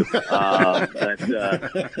G too.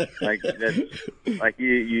 Like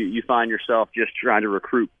you find yourself just trying to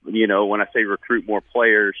recruit. When I say recruit more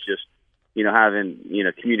players, just having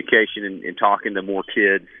communication and talking to more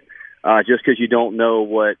kids. Just because you don't know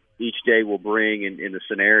what each day will bring in the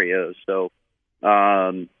scenarios. So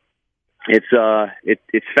it's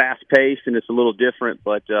fast paced and it's a little different,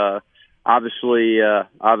 but obviously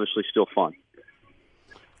still fun.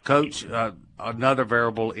 Coach, another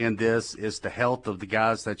variable in this is the health of the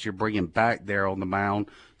guys that you're bringing back there on the mound.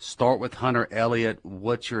 Start with Hunter Elliott.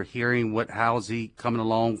 What you're hearing, how is he coming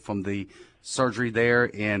along from the surgery there,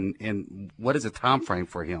 and what is the time frame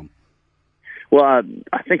for him? Well,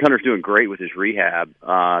 I think Hunter's doing great with his rehab.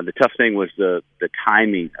 The tough thing was the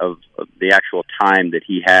timing of the actual time that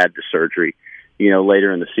he had the surgery,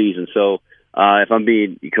 later in the season. So if I'm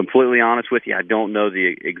being completely honest with you, I don't know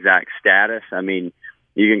the exact status. I mean,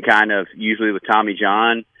 you can kind of, usually with Tommy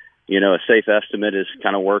John, a safe estimate is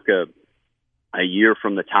kind of work a year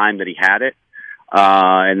from the time that he had it.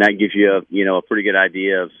 And that gives you a pretty good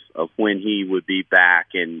idea of when he would be back.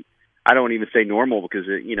 And I don't even say normal because,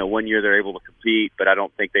 1 year they're able to compete, but I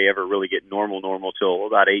don't think they ever really get normal till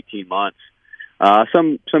about 18 months.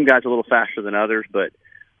 Some guys a little faster than others, but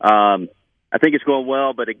I think it's going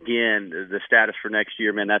well. But again, the status for next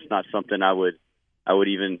year, man, that's not something I would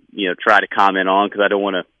even, try to comment on because I don't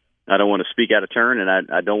want to speak out of turn, and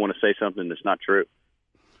I don't want to say something that's not true.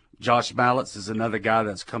 Josh Mallitz is another guy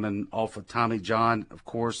that's coming off of Tommy John. Of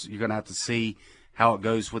course, you're going to have to see how it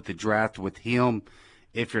goes with the draft with him.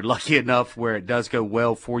 If you're lucky enough where it does go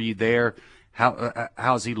well for you there,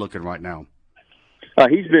 how's he looking right now?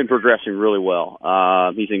 He's been progressing really well.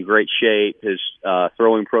 He's in great shape. His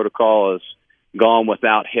throwing protocol has gone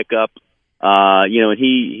without hiccup. And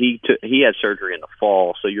he had surgery in the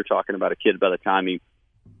fall, so you're talking about a kid by the time he,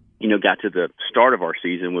 got to the start of our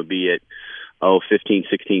season would be at 15,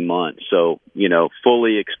 16 months. So,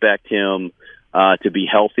 fully expect him to be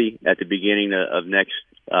healthy at the beginning of next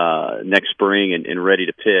spring and ready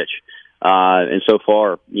to pitch. And so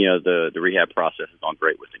far, the rehab process has gone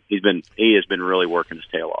great with him. He has been really working his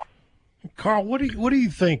tail off. Carl, what do you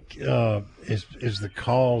think is the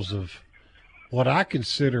cause of what I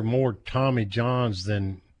consider more Tommy Johns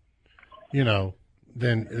than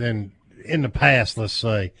than in the past, let's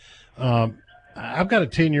say? I've got a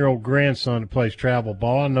 10-year-old grandson that plays travel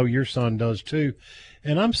ball. I know your son does too.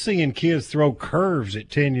 And I'm seeing kids throw curves at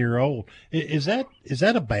 10-year-old. Is that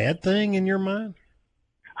a bad thing in your mind?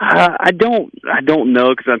 I don't know,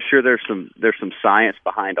 because I'm sure there's some science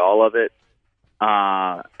behind all of it.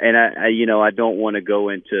 And I don't want to go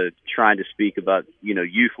into trying to speak about,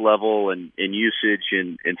 youth level and usage.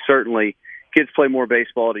 And certainly, kids play more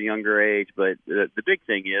baseball at a younger age, but the big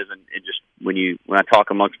thing is, and just when I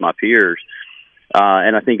talk amongst my peers,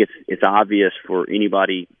 and I think it's obvious for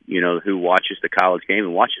anybody, who watches the college game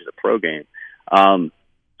and watches the pro game,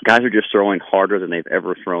 guys are just throwing harder than they've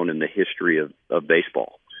ever thrown in the history of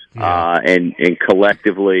baseball. Yeah. And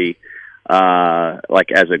collectively,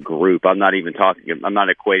 like as a group, I'm not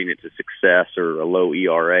equating it to success or a low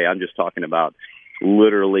ERA. I'm just talking about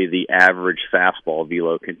literally the average fastball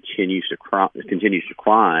velo continues to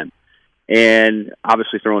climb. And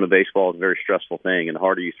obviously throwing a baseball is a very stressful thing, and the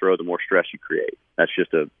harder you throw, the more stress you create. That's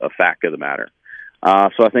just a fact of the matter.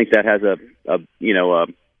 So I think that has a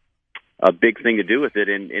big thing to do with it,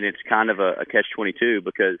 and it's kind of a catch-22,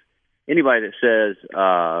 because anybody that says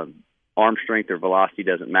arm strength or velocity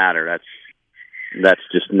doesn't matter, that's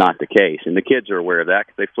just not the case. And the kids are aware of that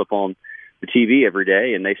because they flip on the TV every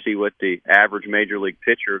day and they see what the average major league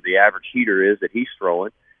pitcher, the average heater is that he's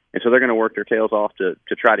throwing. And so they're going to work their tails off to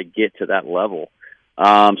try to get to that level.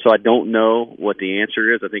 So I don't know what the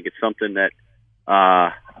answer is. I think it's something that,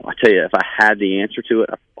 I tell you, if I had the answer to it,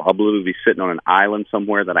 I probably would be sitting on an island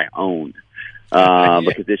somewhere that I owned.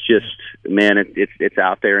 Because it's just, man, it's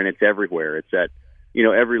out there and it's everywhere. It's at,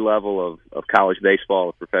 every level of college baseball,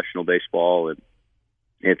 of professional baseball. And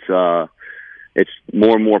it's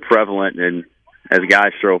more and more prevalent, and as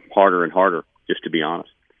guys throw harder and harder, just to be honest.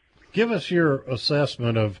 Give us your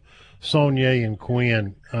assessment of Saunier and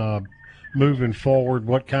Quinn moving forward.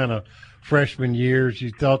 What kind of freshman years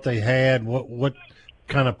you thought they had? What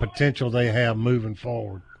kind of potential they have moving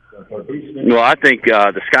forward? Well, I think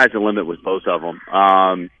the sky's the limit with both of them.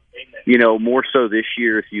 More so this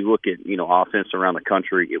year, if you look at, offense around the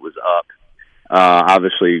country, it was up.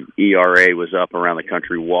 Obviously, ERA was up around the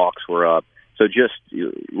country. Walks were up. So just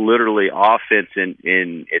literally offense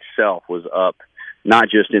in itself was up, not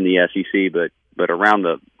just in the SEC, but around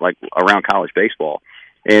around college baseball.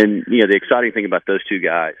 And, the exciting thing about those two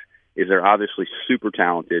guys is they're obviously super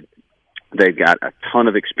talented. They've got a ton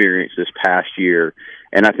of experience this past year,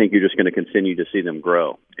 and I think you're just going to continue to see them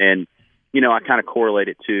grow. And, I kind of correlate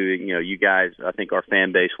it to, you guys, I think our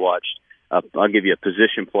fan base watched, I'll give you a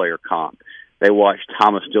position player comp. They watched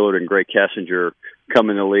Thomas Dillard and Greg Kessinger come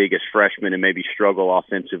in the league as freshmen and maybe struggle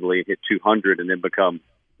offensively and hit 200 and then become,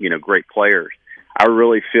 great players. I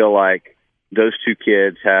really feel like those two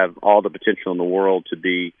kids have all the potential in the world to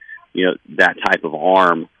be, that type of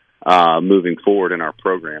arm moving forward in our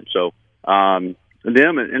program. So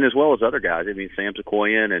them and as well as other guys. I mean, Sam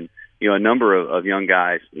Sequoian and, a number of young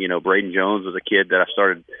guys. Braden Jones was a kid that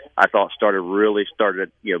I thought started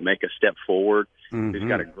to, make a step forward. Mm-hmm. Who's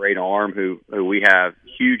got a great arm, who we have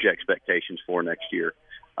huge expectations for next year.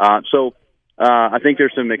 So I think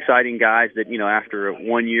there's some exciting guys that, after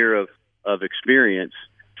 1 year of experience,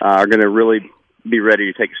 are going to really be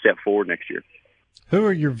ready to take a step forward next year. Who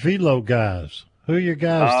are your velo guys? Who are your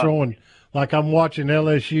guys throwing? Like I'm watching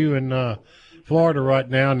LSU in Florida right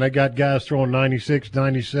now, and they got guys throwing 96,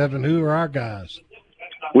 97. Who are our guys?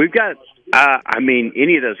 We've got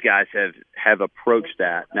any of those guys have approached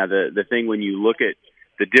that. Now, the thing when you look at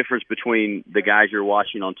the difference between the guys you're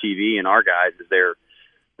watching on TV and our guys is there's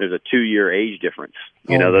a 2-year age difference.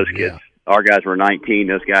 Those kids, our guys were 19,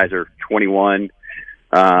 those guys are 21,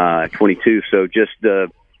 22. So just the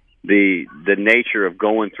nature of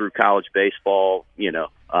going through college baseball,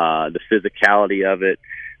 the physicality of it,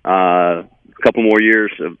 a couple more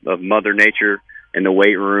years of Mother Nature in the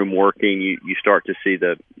weight room working, you start to see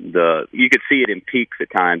you could see it in peaks at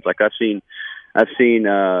times. Like I've seen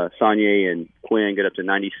Saunier and Quinn get up to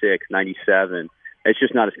 96, 97. It's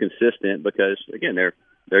just not as consistent because again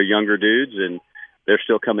they're younger dudes and they're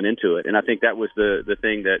still coming into it. And I think that was the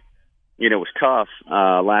thing that was tough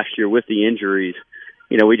last year with the injuries.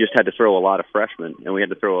 We just had to throw a lot of freshmen, and we had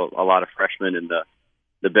to throw a lot of freshmen in the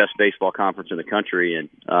best baseball conference in the country. And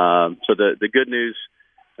so the good news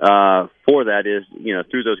for that is,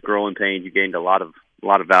 through those growing pains, you gained a lot of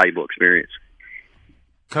valuable experience.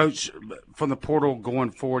 Coach, from the portal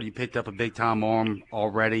going forward, you picked up a big time arm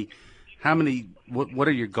already. How many? What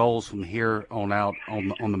are your goals from here on out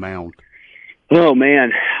on the mound? Oh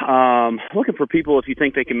man, looking for people if you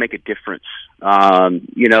think they can make a difference.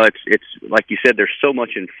 It's like you said, there's so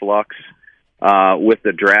much in flux with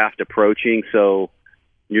the draft approaching. So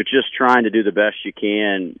you're just trying to do the best you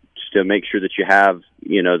can just to make sure that you have,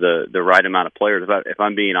 the right amount of players. If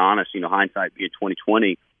I'm being honest, hindsight being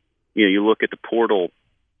 2020, you look at the portal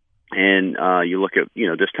and you look at,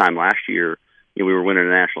 this time last year, we were winning a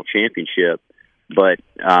national championship, but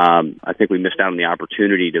I think we missed out on the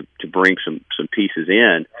opportunity to bring some pieces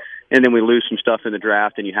in. And then we lose some stuff in the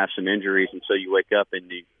draft and you have some injuries. And so you wake up and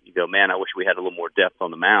you go, man, I wish we had a little more depth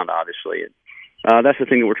on the mound, obviously. And that's the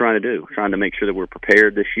thing that we're trying to do. We're trying to make sure that we're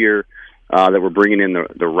prepared this year, that we're bringing in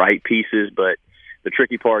the right pieces. But the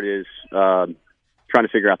tricky part is trying to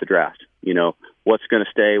figure out the draft. You know, what's going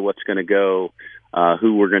to stay, what's going to go,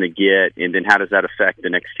 who we're going to get, and then how does that affect the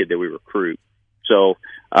next kid that we recruit. So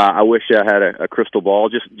I wish I had a crystal ball.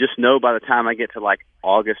 Just know by the time I get to like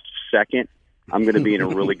August 2nd, I'm going to be in a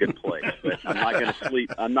really good place. But I'm not going to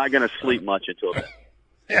sleep. I'm not going to sleep much until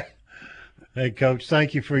then. Hey, Coach,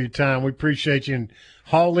 thank you for your time. We appreciate you, and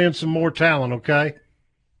haul in some more talent, okay?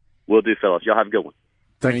 Will do, fellas. Y'all have a good one.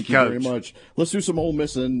 Thank you very much. Let's do some Ole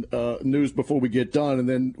Miss news before we get done, and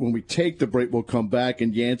then when we take the break, we'll come back.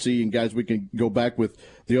 And Yancey and guys, we can go back with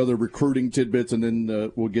the other recruiting tidbits, and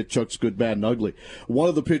then we'll get Chuck's good, bad, and ugly. One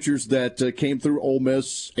of the pitchers that came through Ole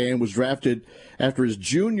Miss and was drafted after his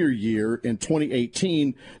junior year in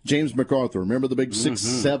 2018, James MacArthur. Remember the big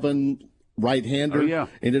 6'7" right-hander? Oh, yeah.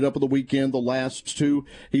 Ended up on the weekend, the last two.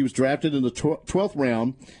 He was drafted in the 12th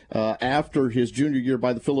round after his junior year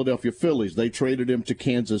by the Philadelphia Phillies. They traded him to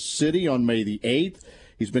Kansas City on May the 8th.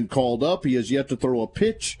 He's been called up. He has yet to throw a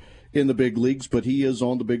pitch in the big leagues, but he is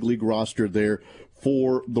on the big league roster there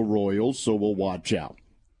for the Royals, so we'll watch out.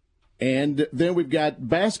 And then we've got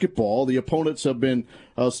basketball. The opponents have been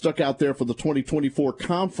stuck out there for the 2024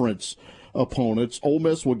 conference opponents. Ole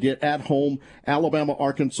Miss will get at home Alabama,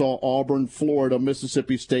 Arkansas, Auburn, Florida,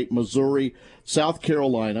 Mississippi State, Missouri, South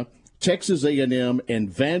Carolina, Texas A&M, and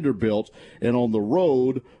Vanderbilt. And on the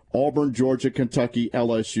road, Auburn, Georgia, Kentucky,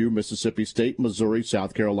 LSU, Mississippi State, Missouri,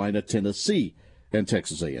 South Carolina, Tennessee, and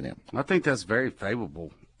Texas A&M. I think that's very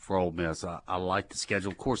favorable for Ole Miss. I like the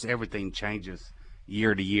schedule. Of course, everything changes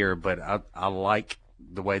year to year, but I like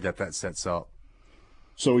the way that sets up.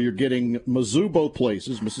 So you're getting Mizzou both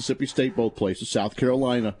places, Mississippi State both places, South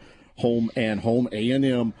Carolina home and home,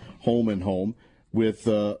 A&M home and home, with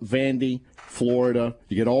Vandy, Florida.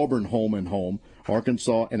 You get Auburn home and home,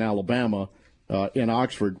 Arkansas and Alabama in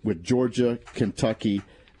Oxford, with Georgia, Kentucky,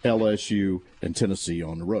 LSU, and Tennessee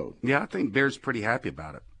on the road. Yeah, I think Bear's pretty happy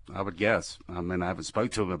about it, I would guess. I mean, I haven't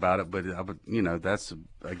spoke to him about it, but that's,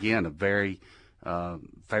 again, a very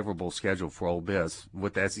favorable schedule for Ole Miss.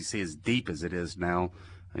 With the SEC as deep as it is now,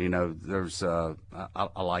 there's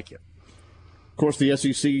I like it. Of course, the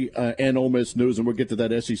SEC and Ole Miss news, and we'll get to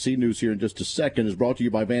that SEC news here in just a second, is brought to you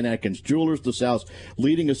by Van Atkins Jewelers, the South's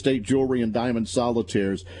leading estate jewelry and diamond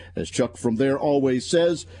solitaires. As Chuck from there always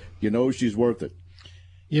says, she's worth it.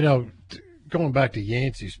 Going back to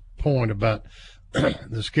Yancey's point about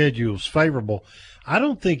the schedule's favorable, I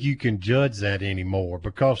don't think you can judge that anymore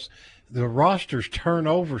because the rosters turn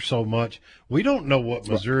over so much. We don't know what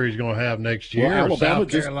Missouri's going to have next year. Well, Alabama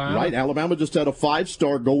Alabama just had a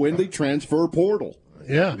 5-star go in the transfer portal.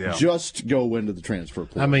 Yeah. Just go into the transfer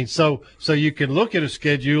portal. I mean, so you can look at a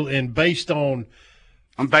schedule and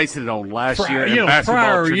I'm basing it on last year and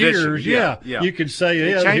prior tradition. years. Yeah. You can say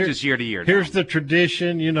it changes year to year. Here's the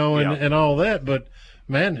tradition, and all that. But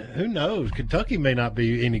man, who knows? Kentucky may not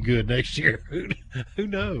be any good next year. Who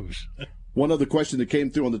knows? One other question that came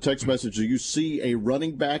through on the text message: do you see a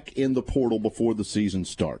running back in the portal before the season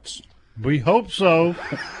starts? We hope so.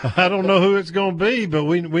 I don't know who it's going to be, but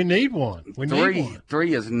we need one.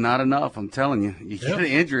 Three is not enough. I'm telling you. You get an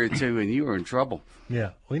injury or two, and you are in trouble.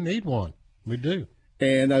 Yeah, we need one. We do.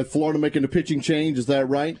 And Florida making a pitching change, is that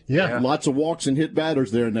right? Yeah. Lots of walks and hit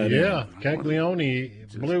batters there in that area. Caglione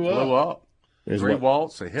blew up. Three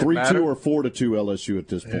walks, a hit 3-2 or 4-2 LSU at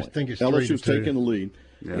this point. I think it's LSU's taking the lead.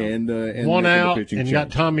 Yeah. And one out, and you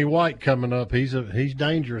got Tommy White coming up. He's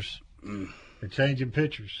dangerous. They're changing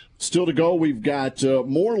pitchers. Still to go, we've got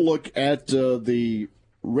more look at the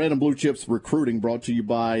Red and Blue Chips recruiting brought to you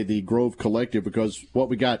by the Grove Collective, because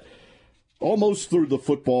we got almost through the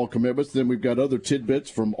football commitments. Then we've got other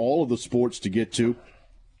tidbits from all of the sports to get to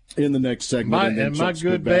in the next segment. My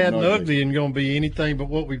good, bad, and ugly isn't going to be anything but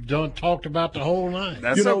what we've talked about the whole night.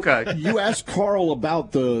 That's okay. You asked Carl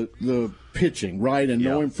about the pitching, right? And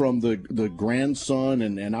knowing from the grandson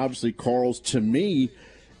and obviously Carl's, to me,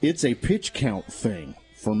 it's a pitch count thing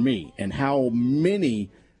for me and how many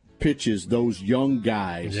pitches those young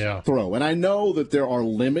guys throw. And I know that there are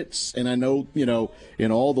limits, and I know,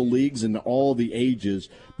 in all the leagues and all the ages,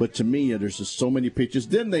 but to me, there's just so many pitches.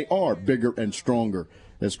 Then they are bigger and stronger,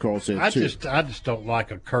 as Carl said, I just don't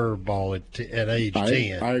like a curveball at age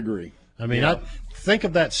 10. I agree. I mean, I think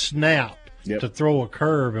of that snap to throw a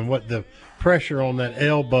curve and what the pressure on that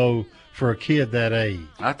elbow for a kid that age.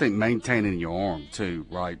 I think maintaining your arm too,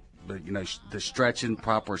 right? But the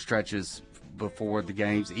proper stretches before the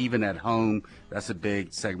games, even at home, that's a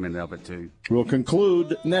big segment of it too. We'll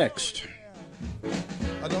conclude next.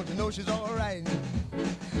 I don't know she's all right.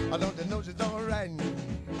 I don't know she's all right.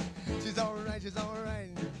 She's she's all right, she's all right.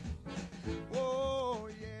 Oh,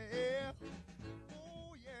 yeah.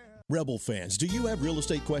 Oh, yeah. Rebel fans, do you have real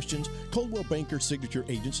estate questions? Coldwell Banker Signature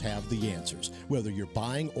agents have the answers. Whether you're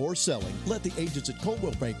buying or selling, let the agents at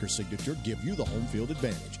Coldwell Banker Signature give you the home field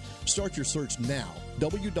advantage. Start your search now,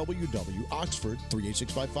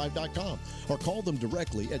 www.oxford38655.com, or call them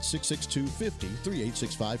directly at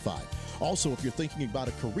 662-50-38655. Also, if you're thinking about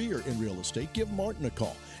a career in real estate, give Martin a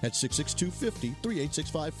call at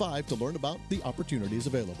 662-50-38655 to learn about the opportunities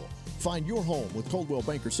available. Find your home with Coldwell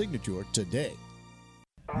Banker Signature today.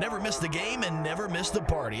 Never miss the game and never miss the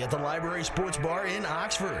party at the Library Sports Bar in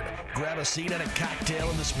Oxford. Grab a seat and a cocktail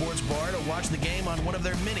in the sports bar to watch the game on one of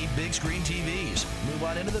their many big screen TVs. Move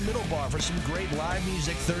on into the middle bar for some great live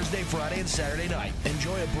music Thursday, Friday, and Saturday night.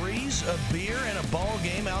 Enjoy a breeze, a beer, and a ball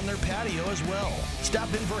game out in their patio as well. Stop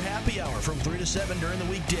in for happy hour from 3 to 7 during the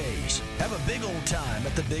weekdays. Have a big old time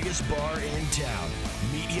at the biggest bar in town.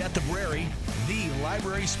 Meet you at the Brary, the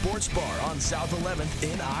Library Sports Bar on South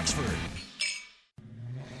 11th in Oxford.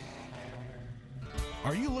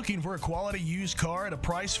 Are you looking for a quality used car at a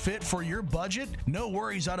price fit for your budget? No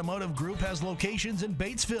Worries Automotive Group has locations in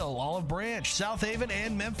Batesville, Olive Branch, South Haven,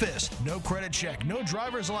 and Memphis. No credit check, no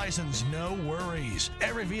driver's license, no worries.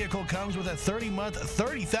 Every vehicle comes with a 30-month,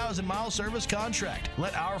 30,000-mile service contract.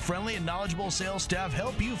 Let our friendly and knowledgeable sales staff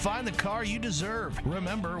help you find the car you deserve.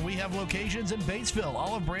 Remember, we have locations in Batesville,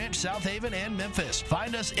 Olive Branch, South Haven, and Memphis.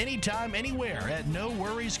 Find us anytime, anywhere at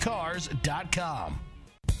NoWorriesCars.com.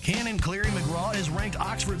 Cannon Cleary McGraw is ranked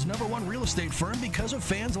Oxford's #1 real estate firm because of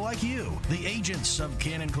fans like you. The agents of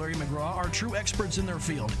Cannon Cleary McGraw are true experts in their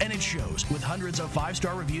field, and it shows with hundreds of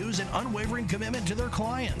 5-star reviews and unwavering commitment to their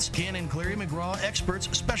clients. Cannon Cleary McGraw experts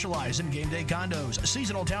specialize in game day condos,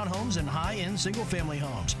 seasonal townhomes, and high-end single-family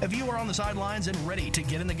homes. If you are on the sidelines and ready to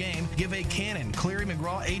get in the game, give a Cannon Cleary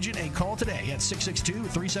McGraw agent a call today at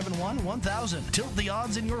 662-371-1000. Tilt the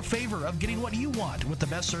odds in your favor of getting what you want with the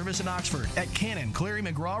best service in Oxford at Cannon Cleary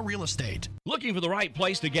McGraw Real Estate. Looking for the right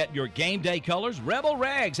place to get your game day colors? Rebel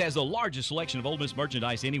Rags has the largest selection of Ole Miss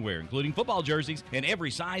merchandise anywhere, including football jerseys in every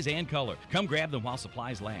size and color. Come grab them while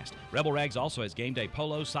supplies last. Rebel Rags also has game day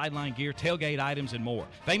polos, sideline gear, tailgate items, and more.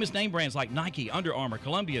 Famous name brands like Nike, Under Armour,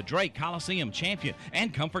 Columbia, Drake, Coliseum, Champion,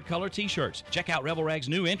 and Comfort Color t-shirts. Check out Rebel Rags'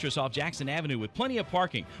 new entrance off Jackson Avenue with plenty of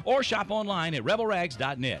parking, or shop online at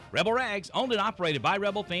rebelrags.net. Rebel Rags, owned and operated by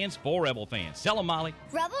Rebel fans for Rebel fans. Tell them, Molly.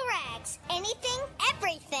 Rebel Rags, anything,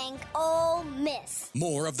 everything, Ole Miss.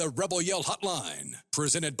 More of the Rebel Yell Hotline,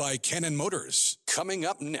 presented by Cannon Motors, coming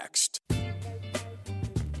up next.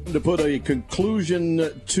 To put a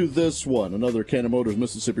conclusion to this one, another Cannon Motors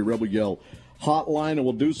Mississippi Rebel Yell Hotline, and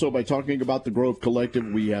we'll do so by talking about the Grove Collective.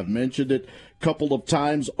 We have mentioned it a couple of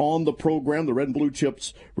times on the program. The Red and Blue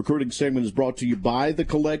Chips recruiting segment is brought to you by the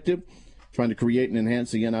Collective, trying to create and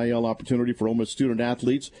enhance the NIL opportunity for Ole Miss student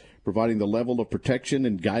athletes, providing the level of protection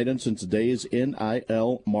and guidance in today's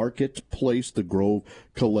NIL marketplace, the Grove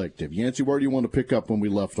Collective. Yancey, where do you want to pick up when we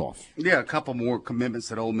left off? Yeah, a couple more commitments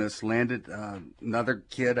that Ole Miss landed. Another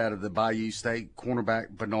kid out of the Bayou State, cornerback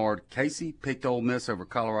Bernard Casey, picked Ole Miss over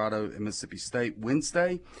Colorado and Mississippi State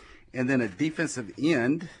Wednesday. And then a defensive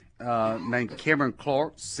end named Cameron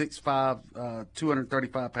Clark, 6'5",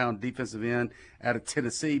 235-pound defensive end out of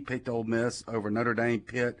Tennessee, picked Ole Miss over Notre Dame,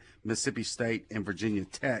 Pitt, Mississippi State, and Virginia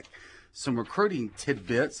Tech. Some recruiting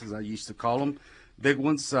tidbits, as I used to call them. Big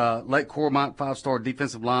ones, Lake Cormont 5-star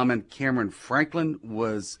defensive lineman Cameron Franklin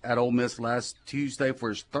was at Ole Miss last Tuesday for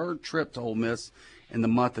his third trip to Ole Miss in the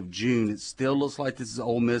month of June. It still looks like this is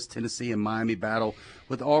Ole Miss, Tennessee, and Miami battle,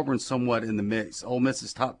 with Auburn somewhat in the mix. Ole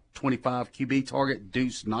Miss's top 25 QB target,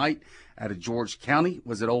 Deuce Knight, out of George County,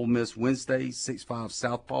 was at Ole Miss Wednesday, 6'5"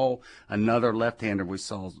 southpaw, another left-hander we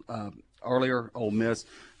saw earlier. Ole Miss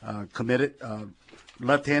committed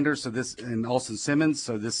left-hander, so this, and Austin Simmons,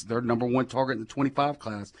 so this, their number one target in the 25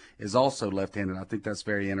 class is also left-handed. I think that's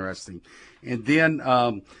very interesting. And then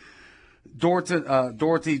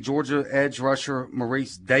Dorothy, Georgia edge rusher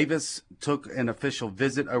Maurice Davis took an official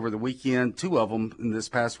visit over the weekend, two of them in this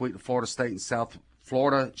past week, to Florida State and South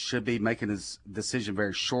Florida. Should be making his decision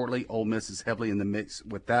very shortly. Ole Miss is heavily in the mix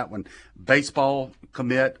with that one. Baseball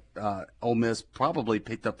commit, Ole Miss probably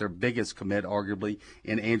picked up their biggest commit, arguably,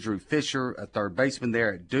 in Andrew Fisher, a third baseman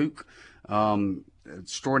there at Duke.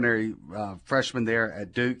 extraordinary freshman there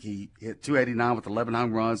at Duke. He hit 289 with 11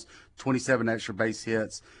 home runs, 27 extra base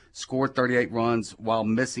hits, scored 38 runs while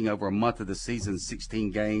missing over a month of the season,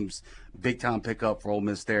 16 games. Big-time pickup for Ole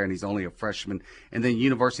Miss there, and he's only a freshman. And then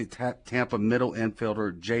University of Tampa middle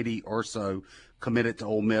infielder J.D. Urso committed to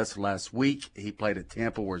Ole Miss last week. He played at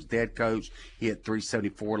Tampa where his dad coached. He hit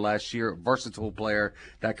 374 last year. A versatile player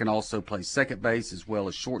that can also play second base as well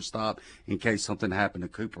as shortstop in case something happened to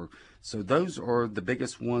Cooper. So those are the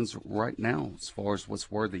biggest ones right now as far as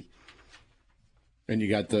what's worthy. And you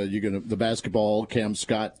got the basketball, Cam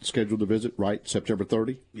Scott scheduled to visit, right, September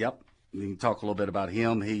 30? Yep. You can talk a little bit about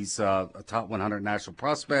him. He's a top 100 national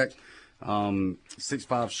prospect,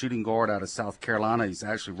 6'5" shooting guard out of South Carolina. He's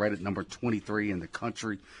actually rated number 23 in the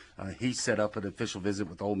country. He set up an official visit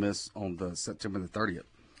with Ole Miss on September the 30th.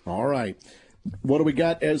 All right. What do we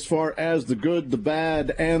got as far as the good, the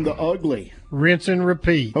bad, and the ugly? Rinse and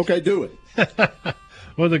repeat. Okay, do it.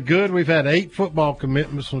 Well, the good, we've had 8 football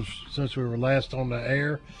commitments since we were last on the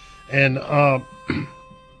air. And I'm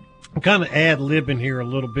kind of ad-libbing here a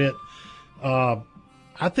little bit. I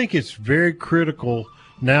think it's very critical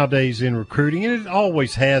nowadays in recruiting, and it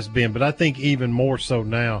always has been, but I think even more so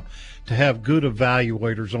now, to have good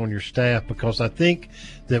evaluators on your staff, because I think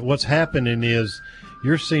that what's happening is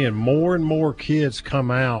you're seeing more and more kids come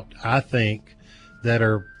out, I think, that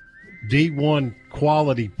are D1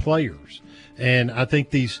 quality players. And I think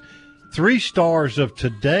these 3 stars of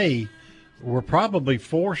today were probably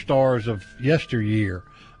 4 stars of yesteryear.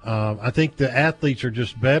 I think the athletes are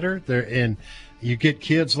just better. And you get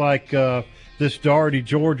kids like this Doherty,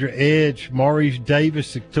 Georgia edge, Maurice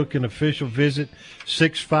Davis, that took an official visit,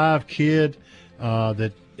 6'5" kid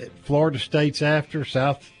that Florida State's after,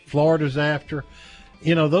 South Florida's after.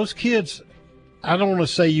 You know, those kids, I don't want to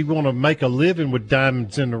say you're going to make a living with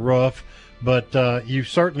diamonds in the rough, but you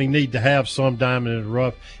certainly need to have some diamond in the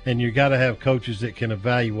rough, and you got to have coaches that can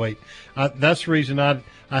evaluate. That's the reason I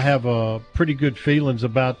have pretty good feelings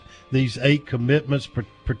about these 8 commitments,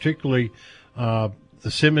 particularly the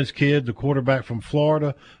Simmons kid, the quarterback from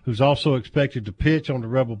Florida, who's also expected to pitch on the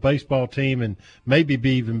Rebel baseball team and maybe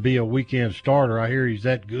even be a weekend starter. I hear he's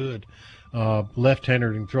that good.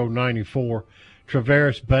 Left-hander can throw 94.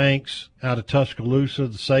 Travaris Banks out of Tuscaloosa,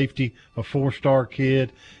 the safety, a 4-star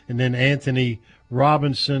kid. And then Anthony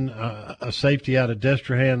Robinson, a safety out of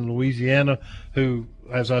Destrehan, Louisiana, who,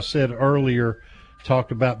 as I said earlier,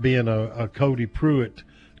 talked about being a Cody Pruitt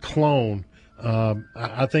clone.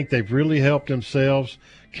 I think they've really helped themselves.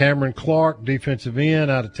 Cameron Clark, defensive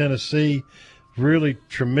end out of Tennessee, really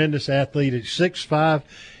tremendous athlete at 6'5".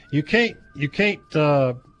 You can't make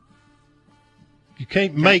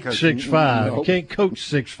 6'5". Nope. You can't coach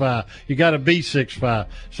 6'5". You got to be 6'5".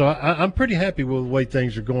 So I'm pretty happy with the way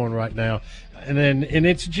things are going right now. And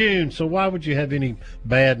it's June, so why would you have any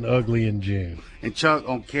bad and ugly in June? And Chuck,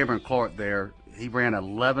 on Cameron Clark there, he ran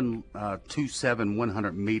 11.27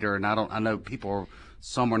 100 meter, and I know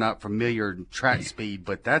some are not familiar in track speed,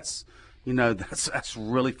 but that's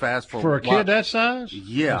really fast for a kid that size.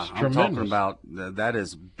 Yeah, I'm tremendous. talking about that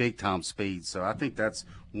is big time speed. So I think that's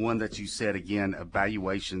one that you said again,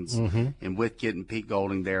 evaluations, and with getting Pete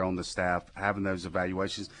Golding there on the staff, having those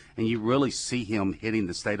evaluations, and you really see him hitting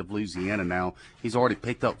the state of Louisiana now. He's already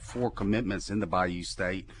picked up 4 commitments in the Bayou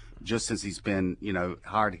State just since he's been,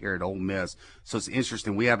 hired here at Ole Miss. So it's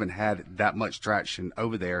interesting. We haven't had that much traction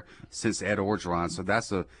over there since Ed Orgeron. So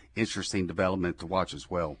that's an interesting development to watch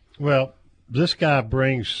as well. Well, this guy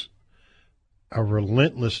brings a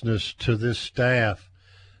relentlessness to this staff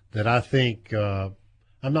that I think I'm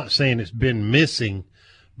not saying it's been missing,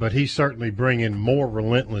 but he's certainly bringing more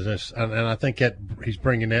relentlessness. And I think that he's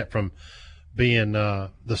bringing that from being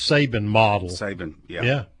the Saban model. Saban,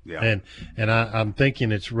 yeah. And I'm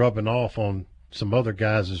thinking it's rubbing off on some other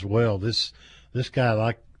guys as well. This guy,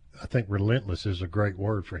 I think relentless is a great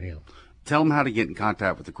word for him. Tell them how to get in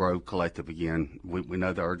contact with the Grove Collective again. We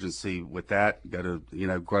know the urgency with that. Go to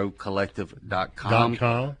grovecollective.com.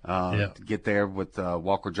 Get there with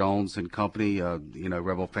Walker Jones and company.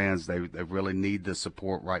 Rebel fans, they really need the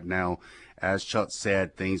support right now. As Chuck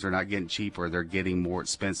said, things are not getting cheaper; they're getting more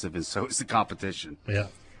expensive, and so is the competition. Yeah.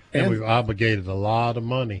 And we've obligated a lot of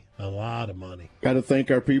money. Got to thank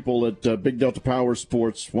our people at Big Delta Power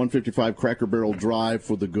Sports, 155 Cracker Barrel Drive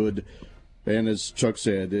for the good. And as Chuck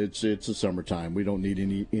said, it's a summertime. We don't need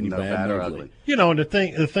any bad or ugly. And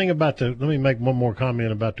the thing about let me make one more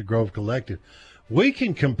comment about the Grove Collective. We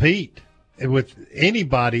can compete with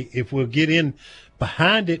anybody if we'll get in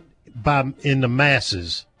behind it in the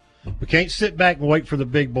masses. We can't sit back and wait for the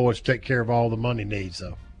big boys to take care of all the money needs,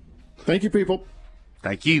 though. Thank you, people.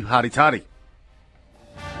 Thank you. Hotty toddy.